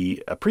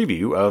 a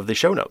preview of the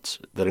show notes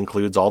that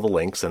includes all the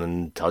links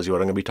and tells you what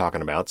I'm going to be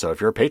talking about. So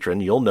if you're a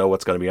patron, you'll know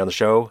what's going to be on the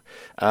show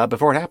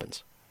before it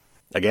happens.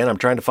 Again, I'm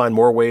trying to find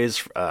more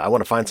ways. I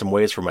want to find some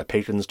ways for my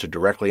patrons to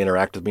directly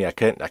interact with me. I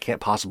can't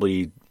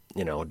possibly,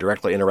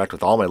 directly interact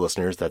with all my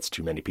listeners. That's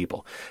too many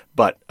people.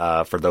 But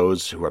for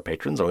those who are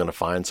patrons, I'm going to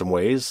find some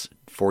ways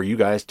for you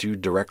guys to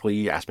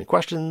directly ask me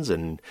questions,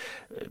 and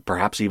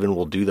perhaps even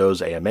we'll do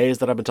those AMAs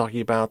that I've been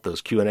talking about,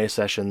 those Q&A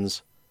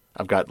sessions.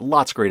 I've got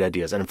lots of great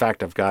ideas. And in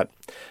fact, I've got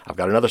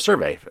another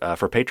survey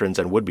for patrons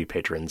and would-be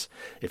patrons.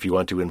 If you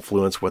want to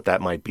influence what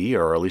that might be,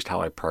 or at least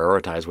how I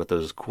prioritize what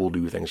those cool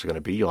new things are going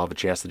to be, you'll have a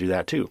chance to do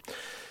that too.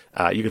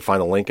 You can find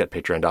the link at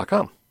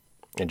patreon.com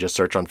and just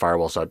search on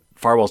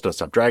Firewalls Don't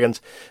Stop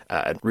Dragons.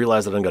 And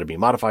realize that I'm going to be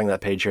modifying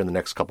that page here in the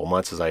next couple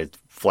months as I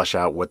flesh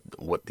out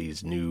what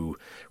these new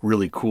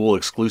really cool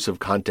exclusive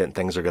content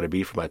things are going to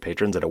be for my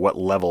patrons and at what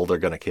level they're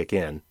going to kick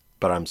in.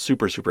 But I'm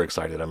super, super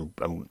excited.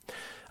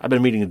 I've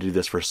been meaning to do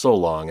this for so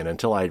long, and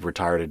until I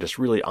retired, I just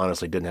really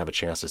honestly didn't have a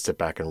chance to sit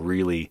back and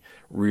really,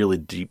 really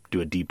do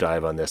a deep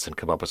dive on this and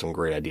come up with some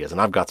great ideas. And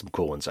I've got some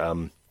cool ones.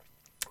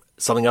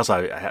 Something else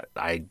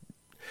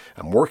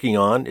I'm working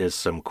on is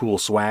some cool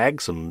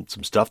swag, some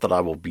stuff that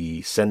I will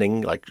be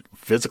sending, like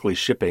physically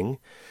shipping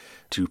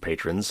to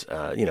patrons.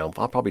 I'll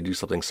probably do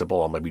something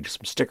simple. I'll maybe do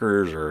some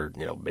stickers, or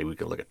maybe we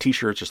can look at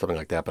t-shirts or something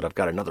like that. But I've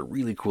got another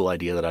really cool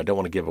idea that I don't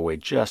want to give away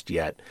just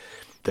yet,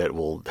 that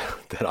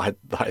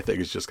I think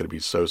is just going to be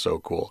so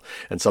cool,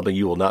 and something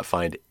you will not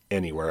find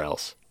anywhere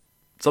else.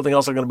 Something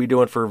else I'm going to be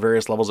doing for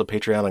various levels of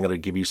Patreon, I'm going to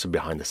give you some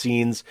behind the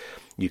scenes.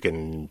 You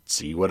can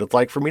see what it's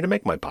like for me to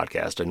make my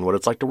podcast and what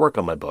it's like to work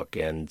on my book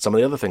and some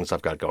of the other things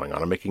I've got going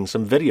on. I'm making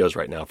some videos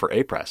right now for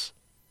Apress.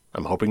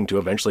 I'm hoping to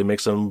eventually make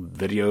some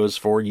videos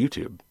for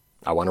YouTube.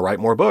 I want to write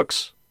more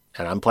books,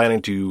 and I'm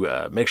planning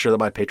to make sure that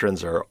my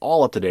patrons are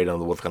all up to date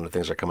on what kind of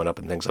things are coming up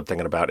and things I'm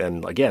thinking about.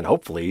 And again,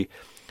 hopefully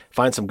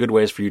find some good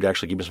ways for you to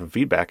actually give me some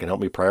feedback and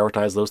help me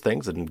prioritize those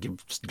things and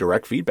give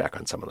direct feedback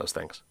on some of those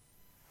things.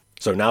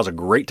 So now's a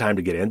great time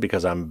to get in,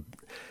 because I'm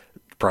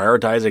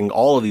prioritizing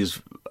all of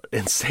these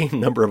insane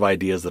number of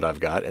ideas that I've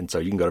got. And so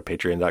you can go to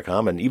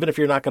patreon.com. And even if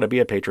you're not going to be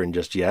a patron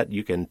just yet,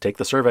 you can take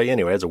the survey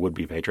anyway as a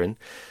would-be patron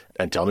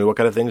and tell me what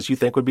kind of things you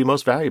think would be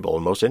most valuable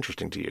and most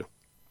interesting to you.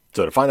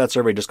 So to find that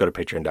survey, just go to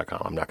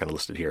patreon.com. I'm not going to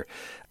list it here.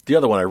 The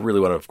other one I really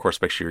want to, of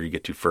course, make sure you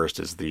get to first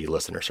is the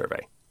listener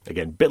survey.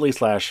 Again,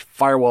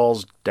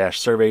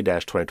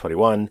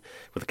 bit.ly/firewalls-survey-2021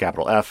 with a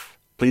capital F.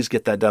 Please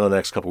get that done in the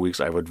next couple of weeks.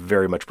 I would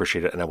very much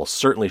appreciate it. And I will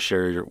certainly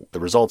share the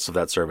results of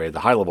that survey, the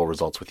high-level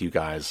results, with you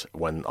guys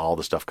when all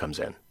the stuff comes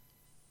in.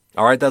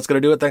 All right, that's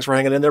going to do it. Thanks for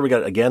hanging in there. We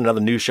got, again,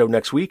 another news show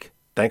next week.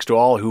 Thanks to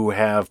all who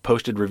have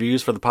posted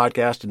reviews for the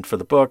podcast and for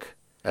the book.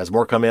 As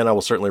more come in, I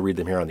will certainly read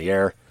them here on the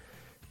air.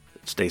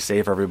 Stay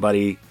safe,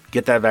 everybody.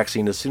 Get that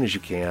vaccine as soon as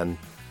you can.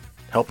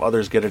 Help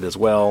others get it as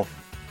well.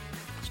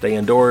 Stay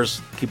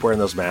indoors. Keep wearing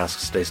those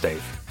masks. Stay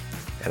safe.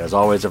 And as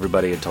always,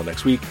 everybody, until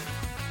next week,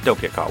 don't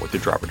get caught with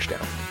your drawbridge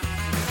down.